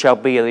whom shall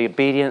be the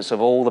obedience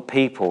of all the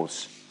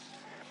peoples."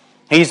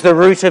 He's the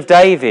Root of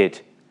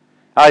David.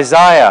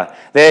 Isaiah,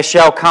 "There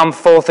shall come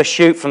forth a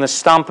shoot from the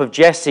stump of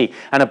Jesse,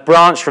 and a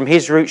branch from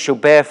his root shall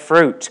bear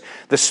fruit.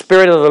 The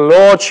Spirit of the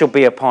Lord shall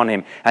be upon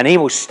him, and he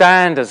will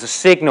stand as a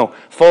signal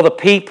for the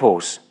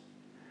peoples."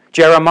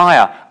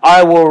 Jeremiah,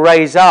 "I will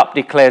raise up,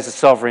 declares the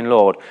sovereign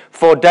Lord,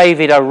 for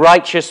David a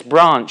righteous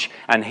branch,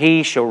 and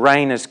he shall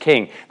reign as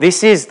king."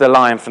 This is the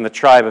Lion from the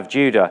tribe of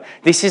Judah.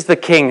 This is the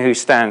King who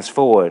stands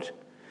forward.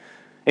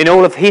 In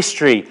all of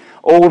history,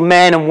 all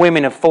men and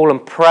women have fallen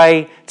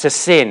prey to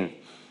sin,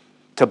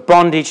 to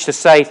bondage to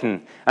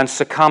Satan and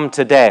succumbed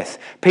to death.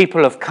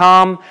 People have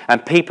come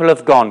and people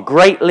have gone.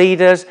 Great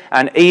leaders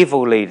and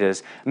evil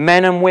leaders.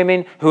 Men and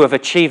women who have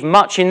achieved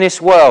much in this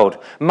world,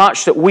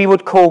 much that we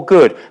would call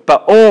good,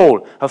 but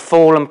all have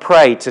fallen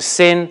prey to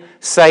sin,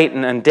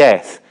 Satan and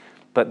death.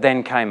 But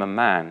then came a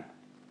man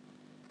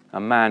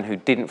who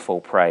didn't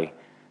fall prey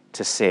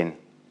to sin.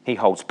 He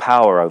holds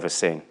power over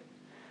sin.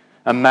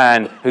 A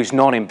man who's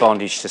not in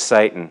bondage to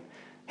Satan.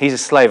 He's a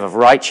slave of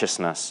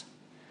righteousness.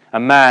 A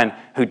man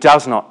who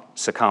does not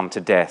succumb to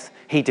death.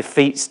 He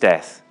defeats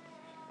death.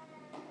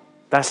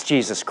 That's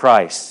Jesus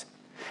Christ.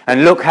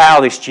 And look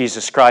how this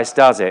Jesus Christ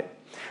does it.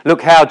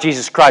 Look how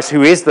Jesus Christ,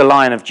 who is the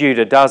Lion of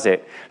Judah, does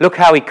it. Look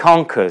how he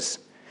conquers.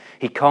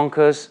 He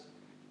conquers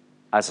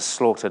as a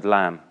slaughtered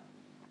lamb.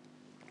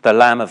 The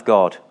Lamb of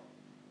God.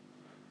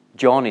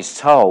 John is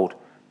told,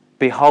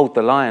 behold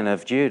the Lion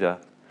of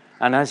Judah.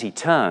 And as he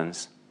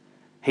turns,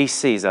 he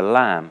sees a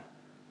lamb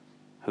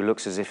who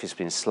looks as if it's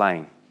been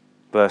slain.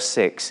 Verse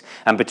 6,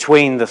 and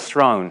between the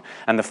throne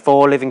and the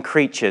 4 living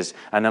creatures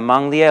and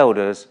among the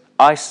elders,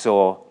 I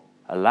saw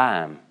a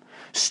lamb,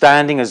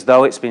 standing as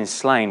though it's been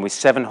slain, with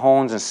 7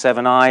 horns and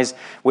 7 eyes,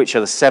 which are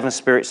the 7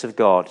 spirits of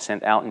God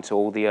sent out into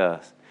all the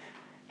earth.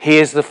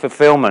 Here's the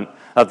fulfillment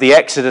of the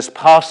Exodus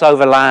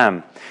Passover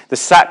lamb, the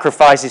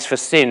sacrifices for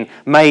sin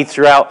made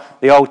throughout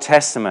the Old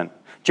Testament.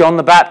 John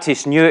the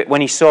Baptist knew it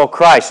when he saw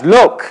Christ.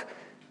 Look,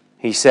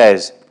 he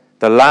says,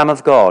 the Lamb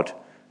of God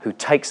who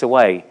takes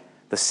away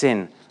the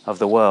sin of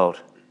the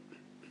world.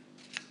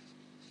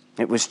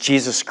 It was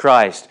Jesus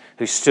Christ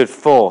who stood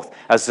forth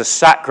as the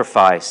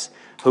sacrifice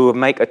who would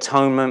make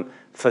atonement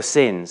for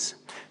sins,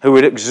 who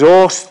would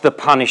exhaust the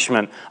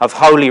punishment of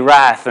holy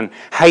wrath and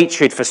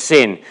hatred for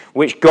sin,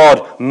 which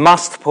God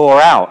must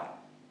pour out.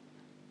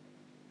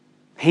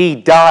 He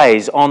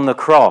dies on the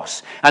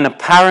cross, and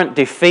apparent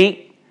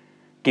defeat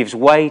gives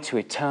way to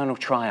eternal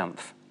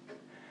triumph.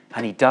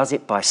 And he does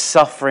it by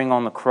suffering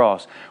on the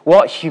cross.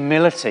 What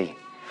humility!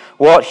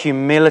 What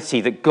humility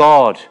that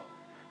God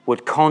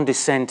would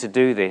condescend to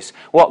do this.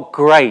 What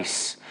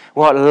grace,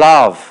 what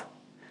love.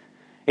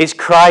 It's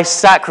Christ's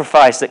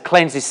sacrifice that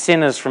cleanses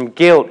sinners from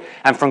guilt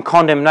and from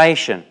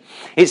condemnation.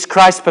 It's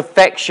Christ's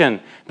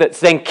perfection that's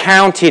then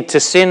counted to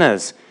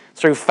sinners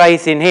through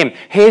faith in him.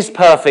 His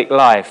perfect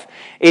life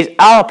is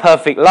our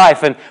perfect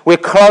life, and we're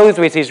clothed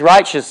with his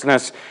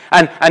righteousness,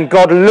 and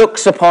God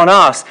looks upon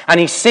us and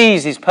he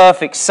sees his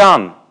perfect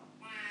Son.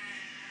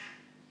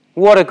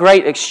 What a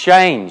great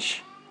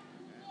exchange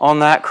on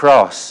that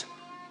cross.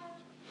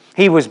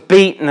 He was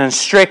beaten and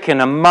stricken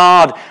and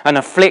marred and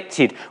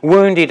afflicted,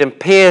 wounded and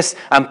pierced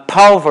and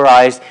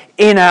pulverized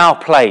in our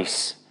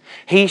place.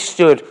 He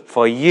stood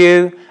for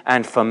you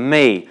and for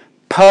me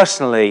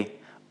personally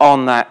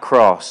on that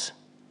cross.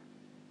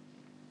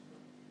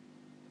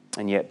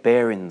 And yet,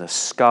 bearing the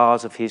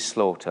scars of his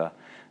slaughter,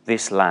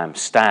 this lamb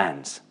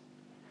stands.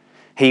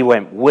 He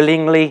went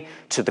willingly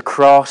to the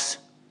cross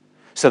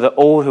so that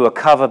all who are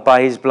covered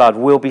by his blood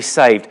will be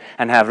saved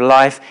and have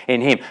life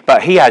in him.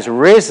 But he has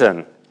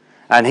risen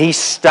and he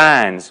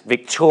stands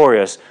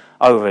victorious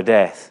over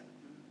death.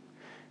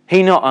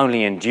 He not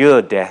only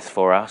endured death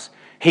for us,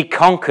 he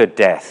conquered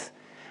death.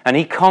 And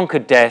he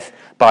conquered death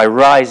by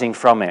rising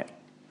from it.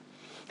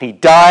 He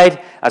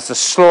died as the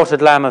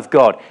slaughtered Lamb of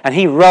God, and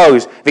he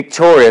rose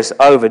victorious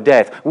over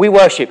death. We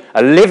worship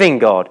a living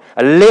God,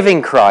 a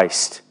living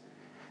Christ.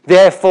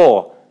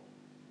 Therefore,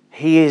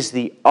 he is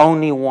the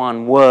only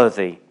one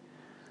worthy,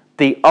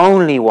 the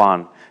only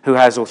one who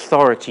has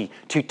authority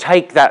to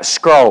take that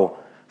scroll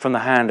from the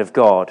hand of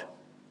God.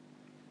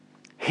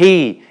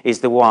 He is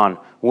the one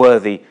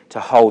worthy to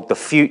hold the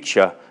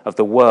future of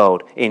the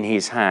world in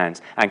his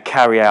hands and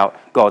carry out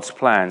God's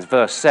plans.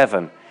 Verse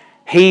 7,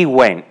 he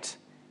went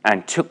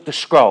and took the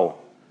scroll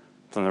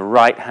from the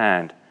right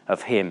hand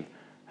of him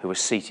who was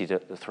seated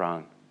at the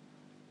throne.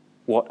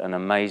 What an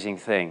amazing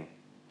thing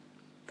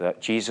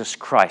that Jesus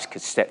Christ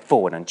could step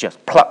forward and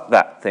just pluck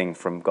that thing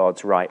from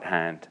God's right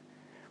hand.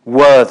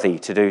 Worthy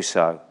to do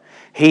so.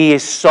 He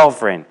is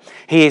sovereign.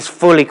 He is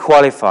fully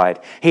qualified.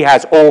 He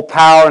has all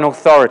power and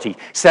authority.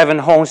 7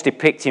 horns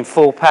depicting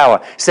full power.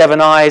 7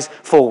 eyes,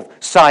 full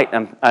sight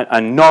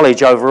and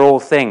knowledge over all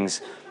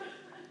things.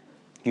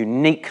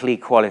 Uniquely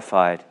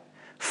qualified.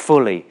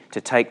 Fully to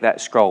take that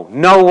scroll.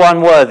 No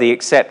one worthy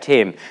except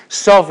him.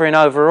 Sovereign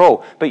over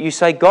all. But you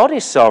say God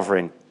is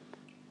sovereign.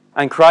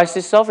 And Christ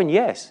is sovereign?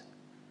 Yes.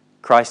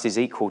 Christ is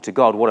equal to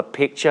God. What a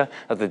picture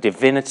of the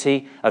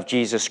divinity of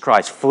Jesus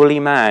Christ. Fully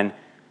man,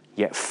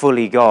 yet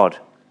fully God.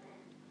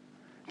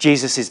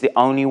 Jesus is the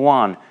only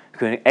one who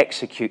can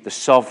execute the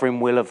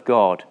sovereign will of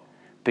God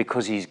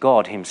because he's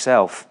God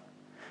himself.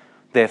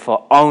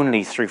 Therefore,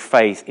 only through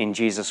faith in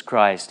Jesus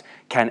Christ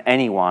can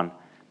anyone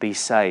be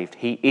saved.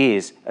 He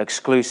is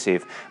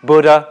exclusive.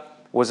 Buddha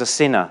was a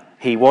sinner.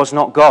 He was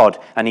not God,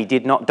 and he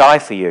did not die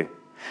for you.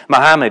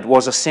 Muhammad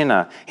was a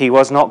sinner. He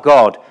was not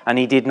God, and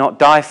he did not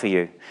die for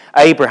you.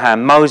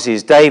 Abraham,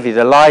 Moses, David,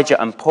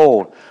 Elijah, and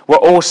Paul were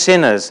all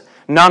sinners.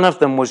 None of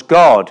them was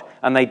God,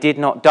 and they did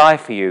not die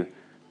for you.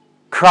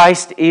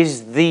 Christ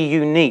is the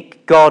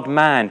unique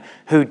God-man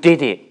who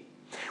did it.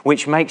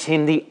 which makes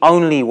him the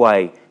only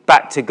way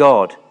back to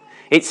God.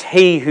 It's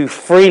he who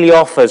freely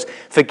offers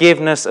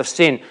forgiveness of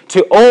sin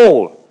to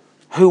all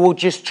who will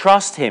just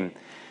trust him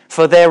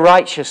for their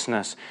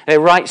righteousness, their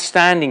right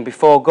standing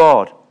before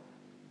God.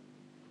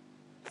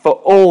 For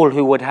all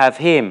who would have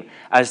him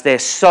as their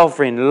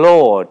sovereign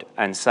Lord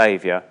and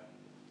Saviour.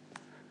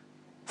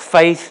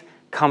 Faith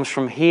comes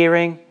from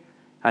hearing,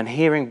 and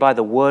hearing by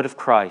the word of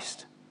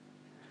Christ.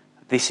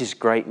 This is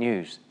great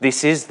news.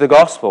 This is the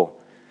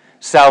gospel.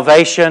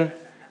 Salvation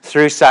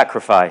through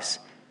sacrifice.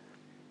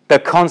 The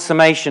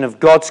consummation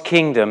of God's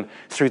kingdom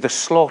through the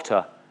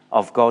slaughter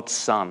of God's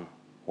Son.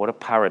 What a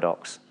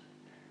paradox.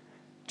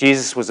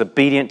 Jesus was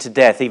obedient to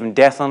death, even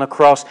death on a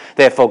cross.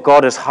 Therefore,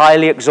 God has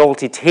highly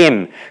exalted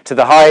him to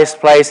the highest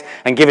place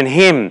and given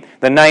him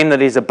the name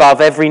that is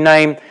above every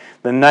name,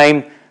 the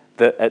name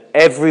that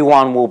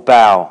everyone will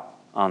bow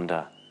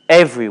under.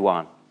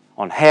 Everyone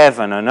on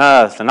heaven and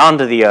earth and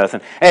under the earth,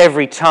 and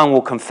every tongue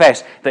will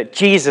confess that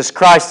Jesus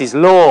Christ is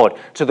Lord,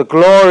 to the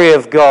glory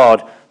of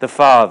God the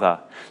Father.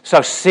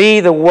 So see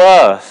the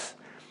worth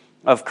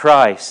of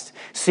Christ.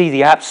 See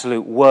the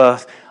absolute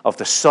worth of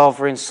the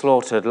sovereign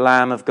slaughtered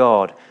Lamb of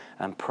God,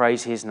 and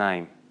praise his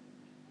name.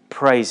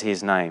 Praise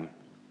his name.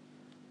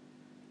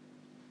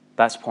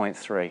 That's point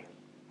 3,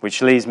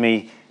 which leads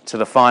me to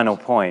the final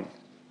point.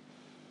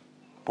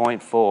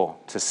 Point 4,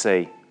 to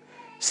see.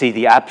 See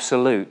the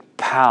absolute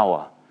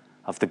power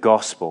of the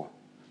gospel,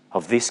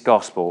 of this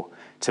gospel,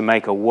 to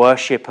make a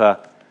worshipper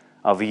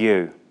of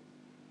you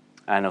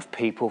and of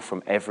people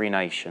from every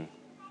nation.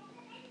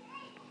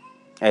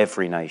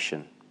 Every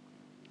nation.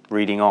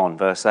 Reading on,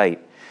 verse 8.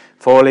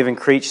 4 living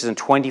creatures and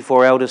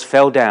 24 elders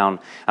fell down,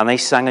 and they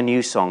sang a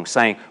new song,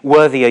 saying,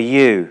 "Worthy are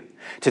you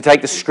to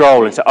take the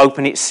scroll and to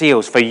open its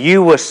seals, for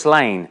you were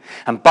slain,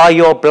 and by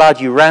your blood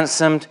you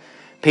ransomed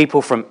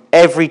people from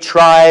every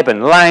tribe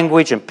and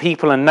language and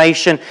people and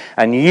nation,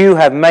 and you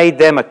have made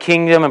them a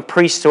kingdom and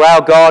priests to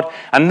our God,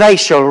 and they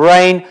shall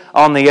reign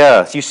on the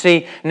earth." You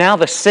see, now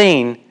the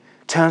scene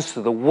turns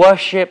to the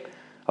worship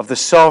of the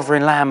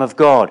sovereign Lamb of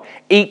God,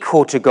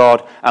 equal to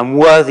God and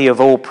worthy of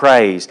all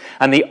praise.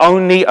 And the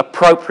only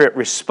appropriate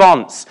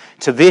response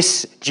to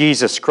this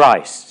Jesus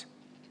Christ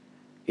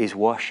is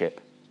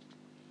worship.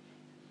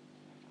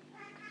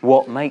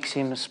 What makes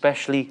him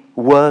especially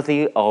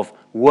worthy of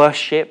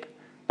worship?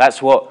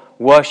 That's what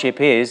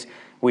worship is.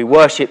 We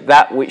worship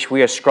that which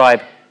we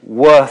ascribe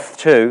worth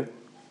to.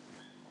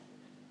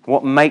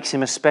 What makes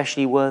him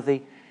especially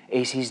worthy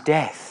is his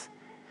death.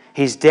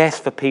 His death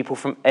for people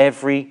from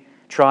every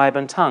tribe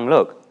and tongue.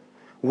 Look,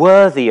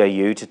 worthy are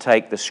you to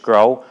take the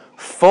scroll,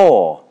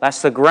 for,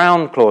 that's the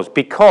ground clause,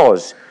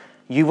 because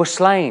you were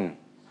slain.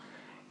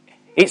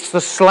 It's the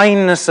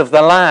slainness of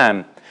the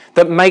Lamb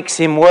that makes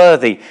him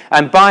worthy.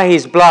 And by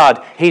his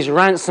blood, he's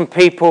ransomed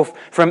people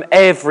from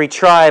every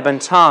tribe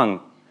and tongue.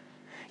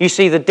 You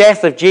see, the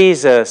death of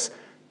Jesus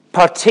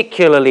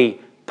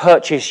particularly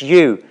purchased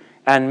you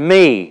and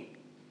me.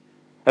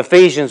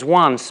 Ephesians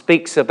 1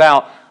 speaks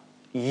about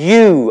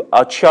you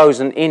are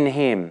chosen in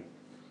him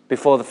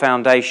before the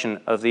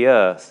foundation of the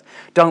earth.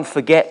 Don't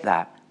forget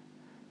that.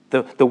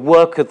 The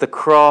work of the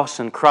cross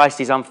and Christ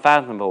is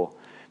unfathomable.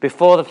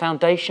 Before the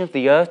foundation of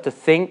the earth, to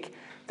think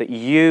that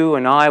you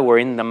and I were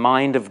in the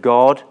mind of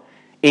God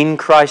in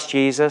Christ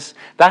Jesus,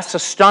 that's a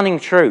stunning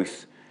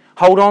truth.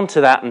 Hold on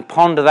to that and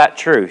ponder that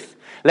truth.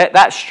 Let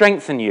that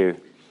strengthen you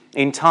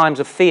in times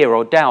of fear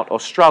or doubt or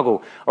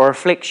struggle or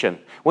affliction.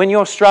 When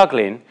you're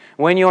struggling,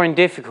 when you're in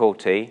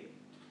difficulty,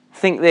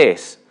 think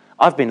this: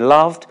 I've been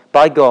loved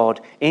by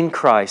God in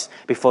Christ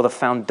before the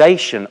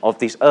foundation of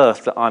this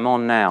earth that I'm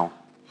on now.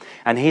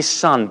 And his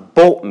Son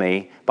bought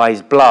me by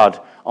his blood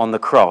on the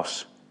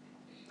cross.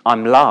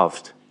 I'm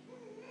loved.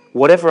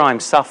 Whatever I'm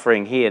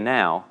suffering here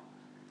now,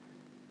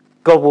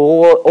 God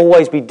will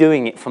always be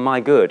doing it for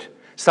my good.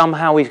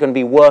 Somehow he's going to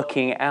be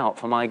working it out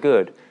for my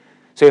good.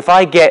 So if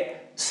I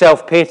get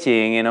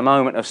self-pitying in a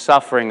moment of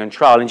suffering and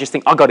trial and just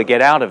think, I've got to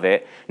get out of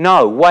it.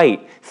 No,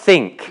 wait,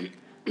 think.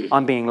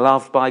 I'm being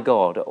loved by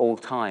God at all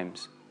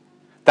times.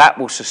 That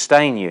will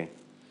sustain you.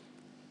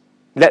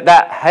 Let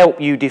that help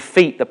you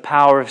defeat the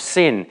power of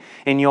sin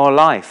in your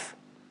life.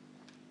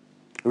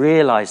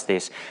 Realize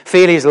this.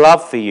 Feel his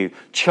love for you.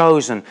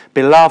 Chosen,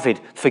 beloved,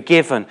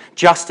 forgiven,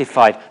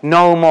 justified.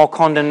 No more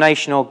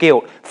condemnation or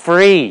guilt.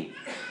 Free.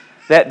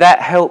 Let that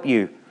help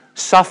you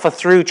suffer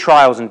through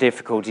trials and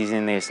difficulties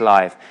in this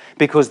life,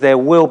 because there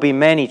will be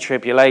many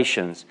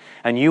tribulations,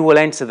 and you will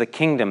enter the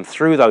kingdom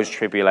through those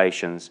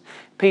tribulations.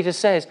 Peter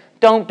says,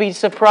 don't be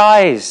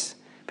surprised,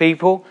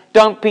 people.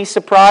 Don't be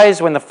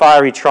surprised when the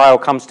fiery trial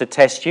comes to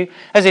test you,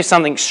 as if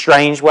something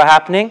strange were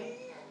happening.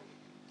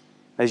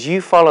 As you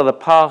follow the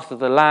path of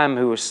the Lamb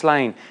who was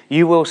slain,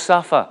 you will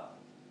suffer.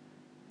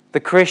 The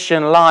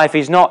Christian life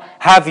is not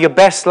have your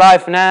best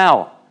life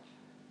now.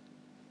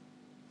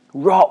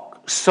 Rock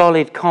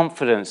solid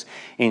confidence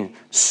in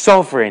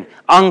sovereign,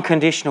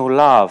 unconditional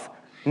love,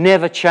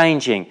 never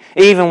changing,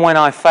 even when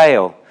I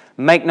fail.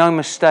 Make no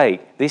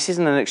mistake, this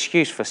isn't an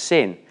excuse for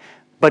sin,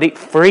 but it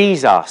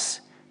frees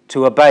us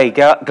to obey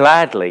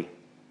gladly.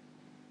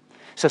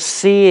 So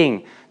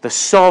seeing the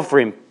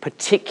sovereign,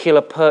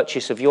 particular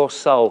purchase of your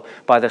soul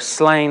by the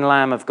slain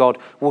Lamb of God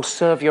will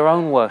serve your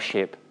own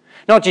worship.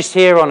 Not just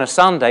here on a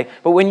Sunday,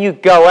 but when you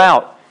go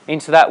out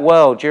into that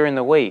world during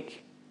the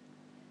week.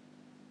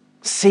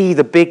 See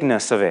the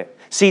bigness of it.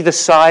 See the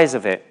size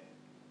of it.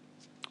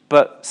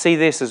 But see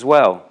this as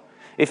well.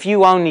 If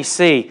you only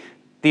see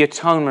the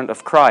atonement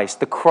of Christ,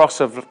 the cross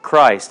of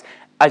Christ,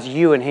 as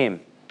you and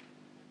him,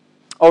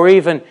 or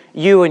even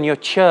you and your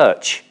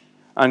church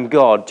and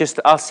God, just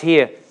us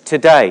here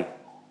today,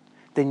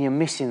 then you're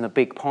missing the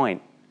big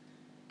point.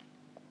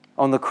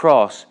 On the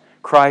cross,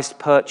 Christ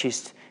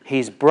purchased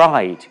his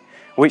bride,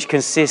 which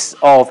consists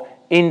of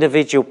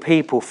individual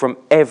people from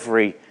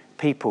every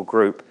people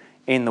group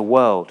in the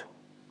world.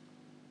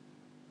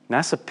 And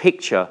that's a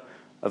picture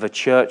of a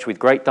church with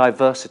great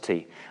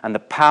diversity and the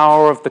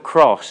power of the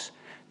cross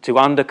to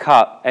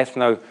undercut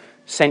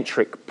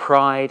ethnocentric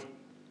pride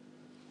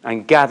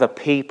and gather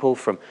people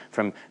from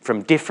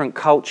different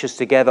cultures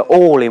together,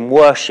 all in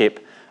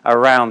worship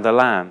around the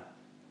Lamb.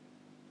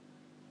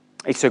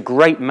 It's a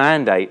great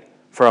mandate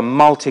for a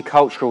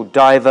multicultural,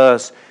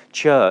 diverse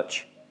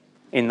church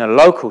in the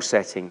local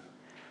setting,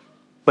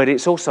 but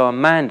it's also a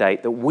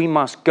mandate that we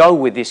must go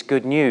with this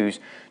good news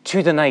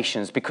to the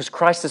nations because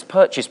Christ has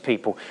purchased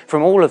people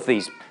from all of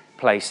these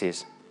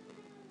places.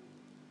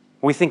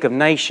 We think of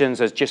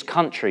nations as just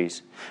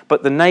countries,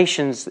 but the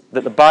nations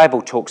that the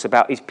Bible talks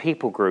about is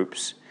people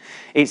groups.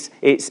 It's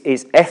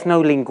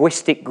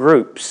ethno-linguistic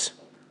groups,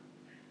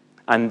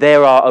 and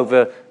there are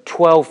over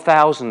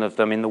 12,000 of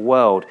them in the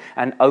world,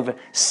 and over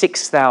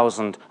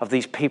 6,000 of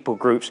these people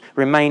groups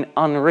remain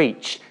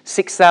unreached.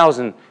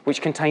 6,000,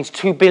 which contains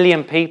 2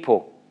 billion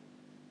people.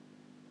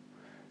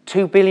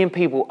 2 billion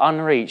people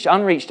unreached.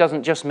 Unreached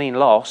doesn't just mean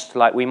lost,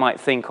 like we might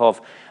think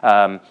of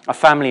a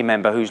family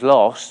member who's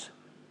lost.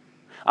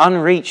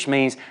 Unreached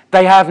means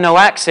they have no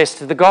access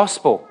to the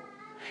gospel.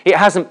 It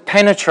hasn't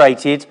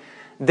penetrated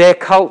their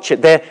culture,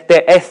 their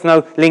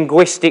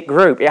ethno-linguistic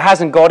group. It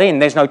hasn't got in.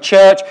 There's no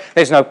church,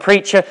 there's no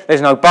preacher, there's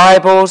no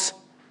Bibles.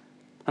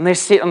 And they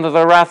sit under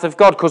the wrath of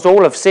God because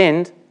all have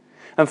sinned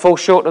and fall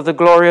short of the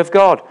glory of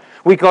God.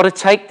 We've got to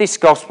take this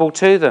gospel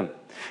to them.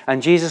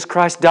 And Jesus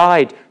Christ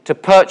died to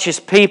purchase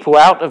people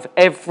out of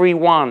every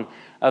one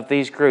of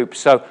these groups.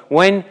 So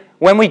when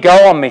we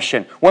go on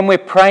mission, when we're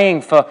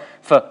praying for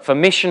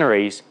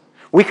missionaries,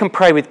 we can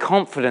pray with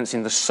confidence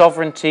in the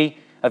sovereignty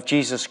of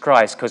Jesus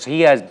Christ because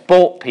he has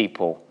bought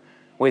people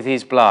with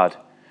his blood.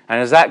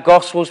 And as that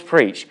gospel's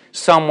preached,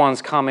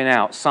 someone's coming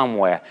out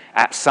somewhere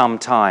at some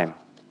time.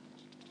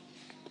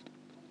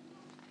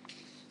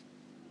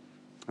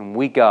 And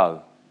we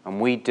go and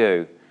we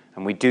do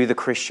the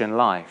Christian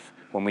life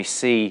when we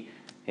see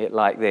it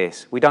like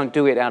this. We don't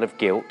do it out of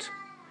guilt.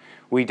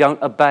 We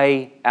don't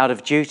obey out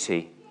of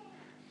duty,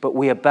 but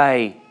we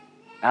obey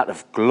out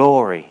of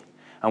glory.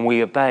 And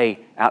we obey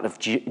out of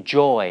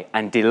joy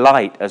and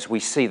delight as we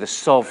see the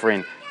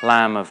sovereign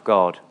Lamb of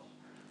God.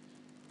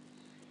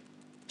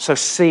 So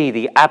see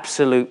the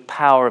absolute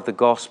power of the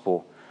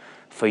gospel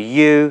for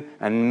you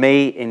and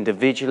me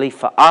individually,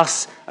 for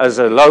us as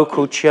a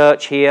local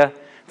church here,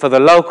 for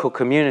the local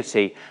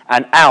community,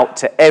 and out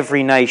to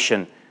every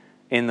nation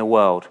in the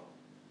world.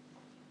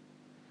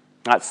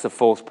 That's the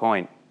fourth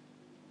point.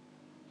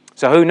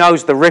 So who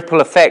knows the ripple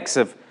effects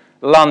of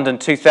London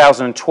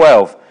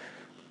 2012?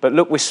 But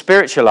look with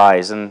spiritual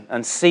eyes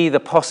and see the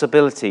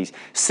possibilities.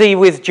 See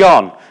with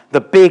John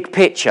the big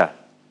picture.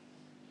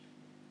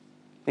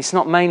 It's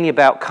not mainly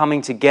about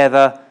coming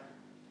together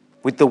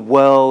with the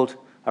world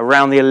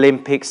around the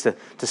Olympics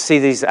to see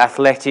these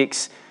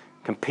athletics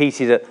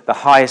competed at the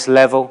highest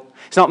level.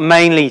 It's not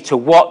mainly to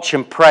watch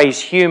and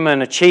praise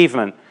human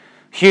achievement,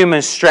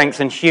 human strength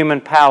and human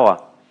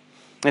power.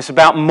 It's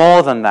about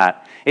more than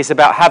that. It's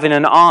about having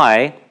an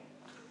eye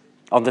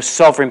on the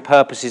sovereign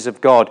purposes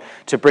of God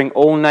to bring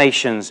all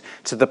nations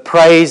to the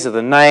praise of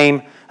the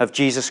name of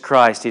Jesus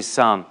Christ, his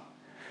Son.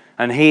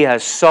 And he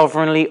has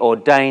sovereignly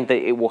ordained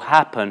that it will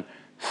happen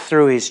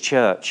through his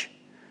church.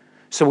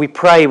 So we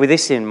pray with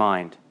this in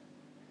mind,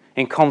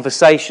 in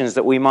conversations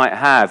that we might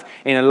have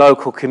in a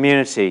local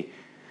community,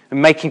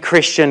 and making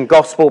Christian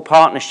gospel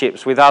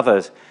partnerships with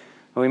others.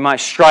 And we might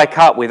strike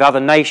up with other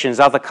nations,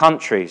 other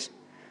countries.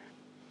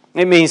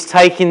 It means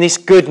taking this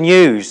good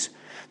news,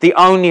 the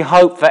only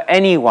hope for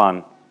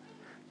anyone,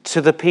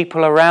 to the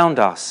people around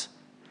us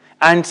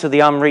and to the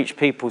unreached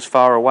peoples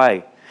far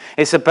away.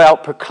 It's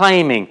about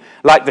proclaiming,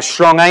 like the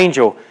strong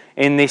angel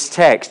in this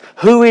text,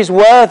 who is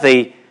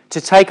worthy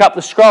to take up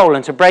the scroll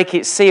and to break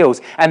its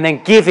seals, and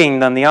then giving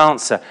them the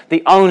answer,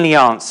 the only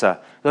answer,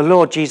 the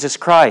Lord Jesus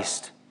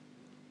Christ.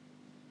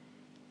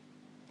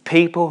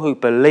 People who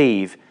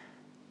believe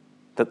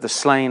that the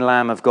slain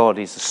Lamb of God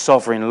is the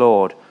sovereign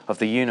Lord of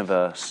the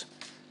universe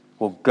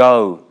will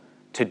go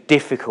to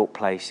difficult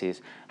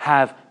places,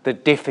 have the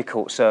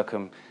difficult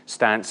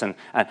circumstance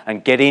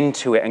and get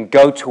into it and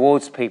go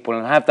towards people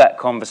and have that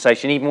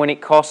conversation even when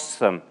it costs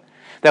them.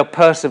 They'll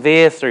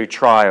persevere through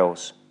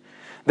trials.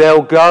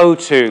 They'll go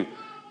to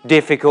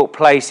difficult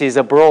places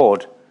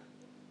abroad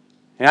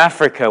In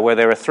Africa, where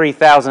there are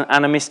 3,000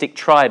 animistic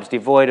tribes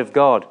devoid of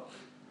God.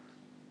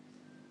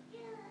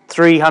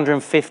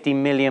 350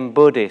 million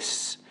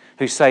Buddhists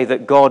who say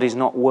that God is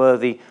not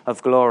worthy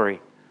of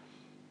glory.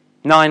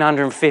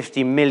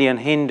 950 million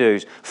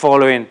Hindus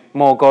following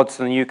more gods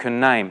than you can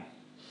name.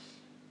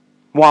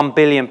 1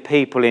 billion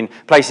people in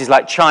places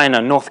like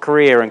China, North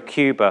Korea and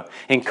Cuba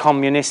in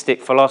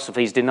communistic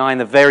philosophies denying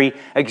the very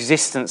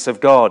existence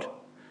of God.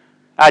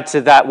 Add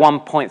to that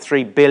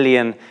 1.3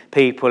 billion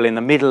people in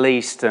the Middle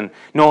East and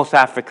North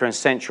Africa and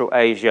Central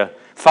Asia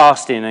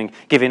fasting and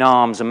giving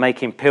alms and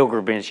making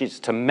pilgrimages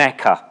to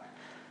Mecca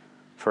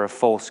for a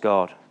false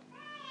God.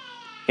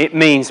 It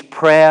means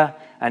prayer,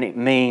 and it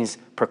means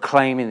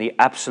proclaiming the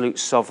absolute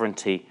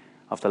sovereignty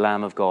of the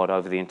Lamb of God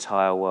over the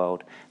entire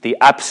world, the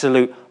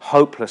absolute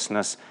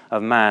hopelessness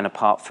of man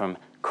apart from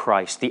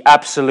Christ, the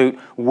absolute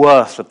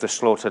worth of the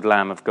slaughtered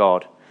Lamb of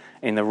God,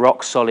 in the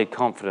rock-solid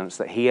confidence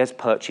that he has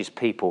purchased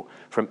people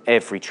from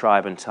every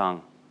tribe and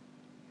tongue.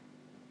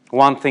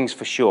 One thing is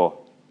for sure,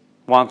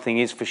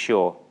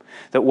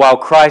 that while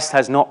Christ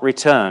has not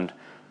returned,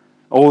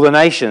 all the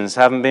nations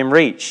haven't been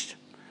reached,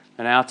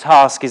 and our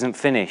task isn't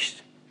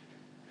finished.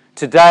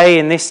 Today,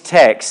 in this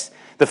text,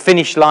 the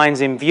finish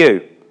line's in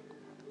view.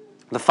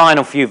 The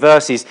final few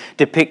verses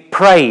depict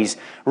praise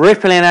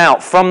rippling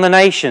out from the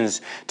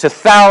nations to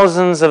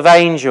thousands of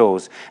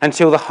angels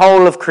until the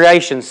whole of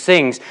creation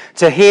sings,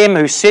 "To him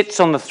who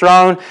sits on the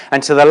throne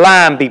and to the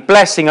Lamb be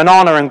blessing and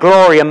honor and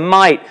glory and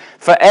might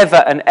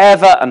forever and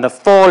ever." And the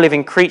four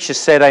living creatures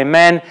said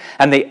amen,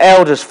 and the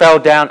elders fell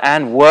down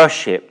and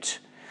worshipped.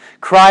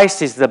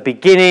 Christ is the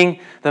beginning,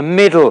 the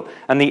middle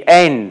and the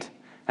end,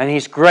 and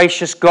his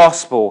gracious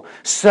gospel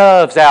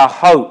serves our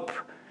hope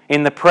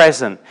in the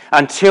present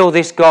until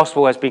this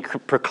gospel has been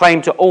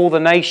proclaimed to all the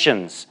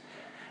nations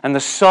and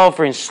the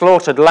sovereign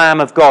slaughtered Lamb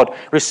of God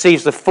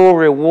receives the full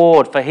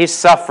reward for his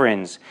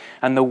sufferings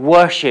and the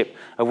worship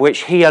of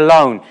which he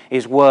alone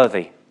is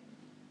worthy.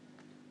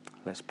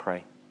 Let's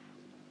pray.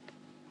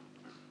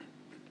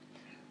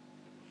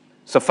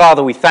 So,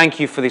 Father, we thank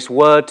you for this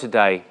word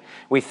today.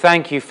 We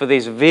thank you for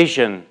this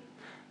vision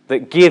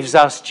that gives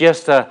us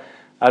just a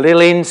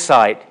little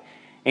insight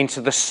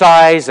into the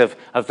size of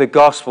the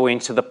gospel,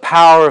 into the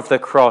power of the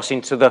cross,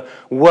 into the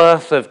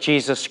worth of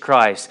Jesus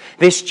Christ.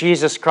 This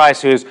Jesus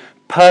Christ who has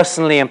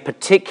personally and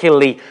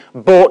particularly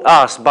bought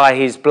us by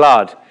his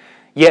blood,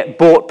 yet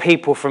bought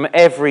people from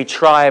every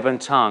tribe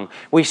and tongue.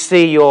 We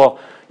see your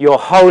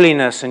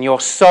holiness and your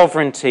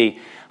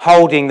sovereignty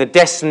holding the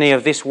destiny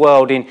of this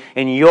world in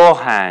your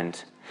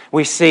hand.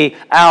 We see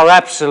our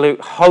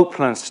absolute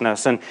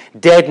hopelessness and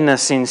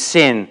deadness in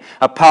sin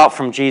apart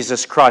from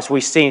Jesus Christ. We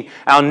see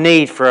our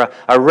need for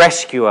a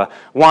rescuer,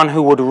 one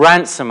who would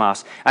ransom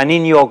us. And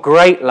in your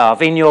great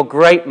love, in your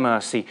great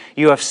mercy,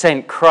 you have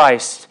sent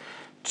Christ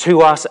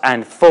to us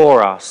and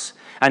for us.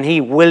 And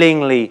he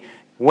willingly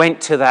went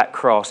to that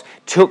cross,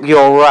 took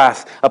your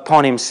wrath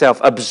upon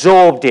himself,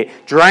 absorbed it,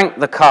 drank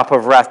the cup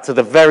of wrath to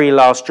the very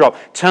last drop,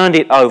 turned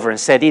it over and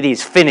said, "It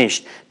is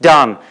finished,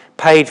 done,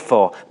 paid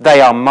for.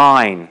 They are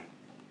mine."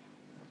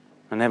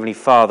 And Heavenly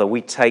Father, we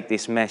take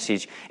this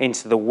message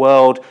into the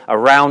world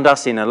around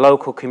us, in a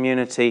local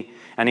community,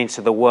 and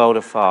into the world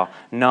afar,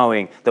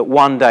 knowing that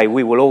one day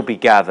we will all be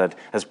gathered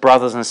as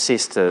brothers and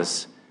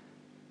sisters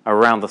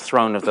around the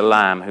throne of the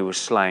Lamb who was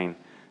slain,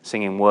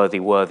 singing, "Worthy,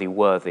 worthy,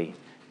 worthy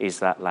is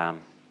that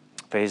Lamb."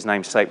 For his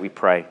name's sake we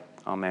pray.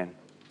 Amen.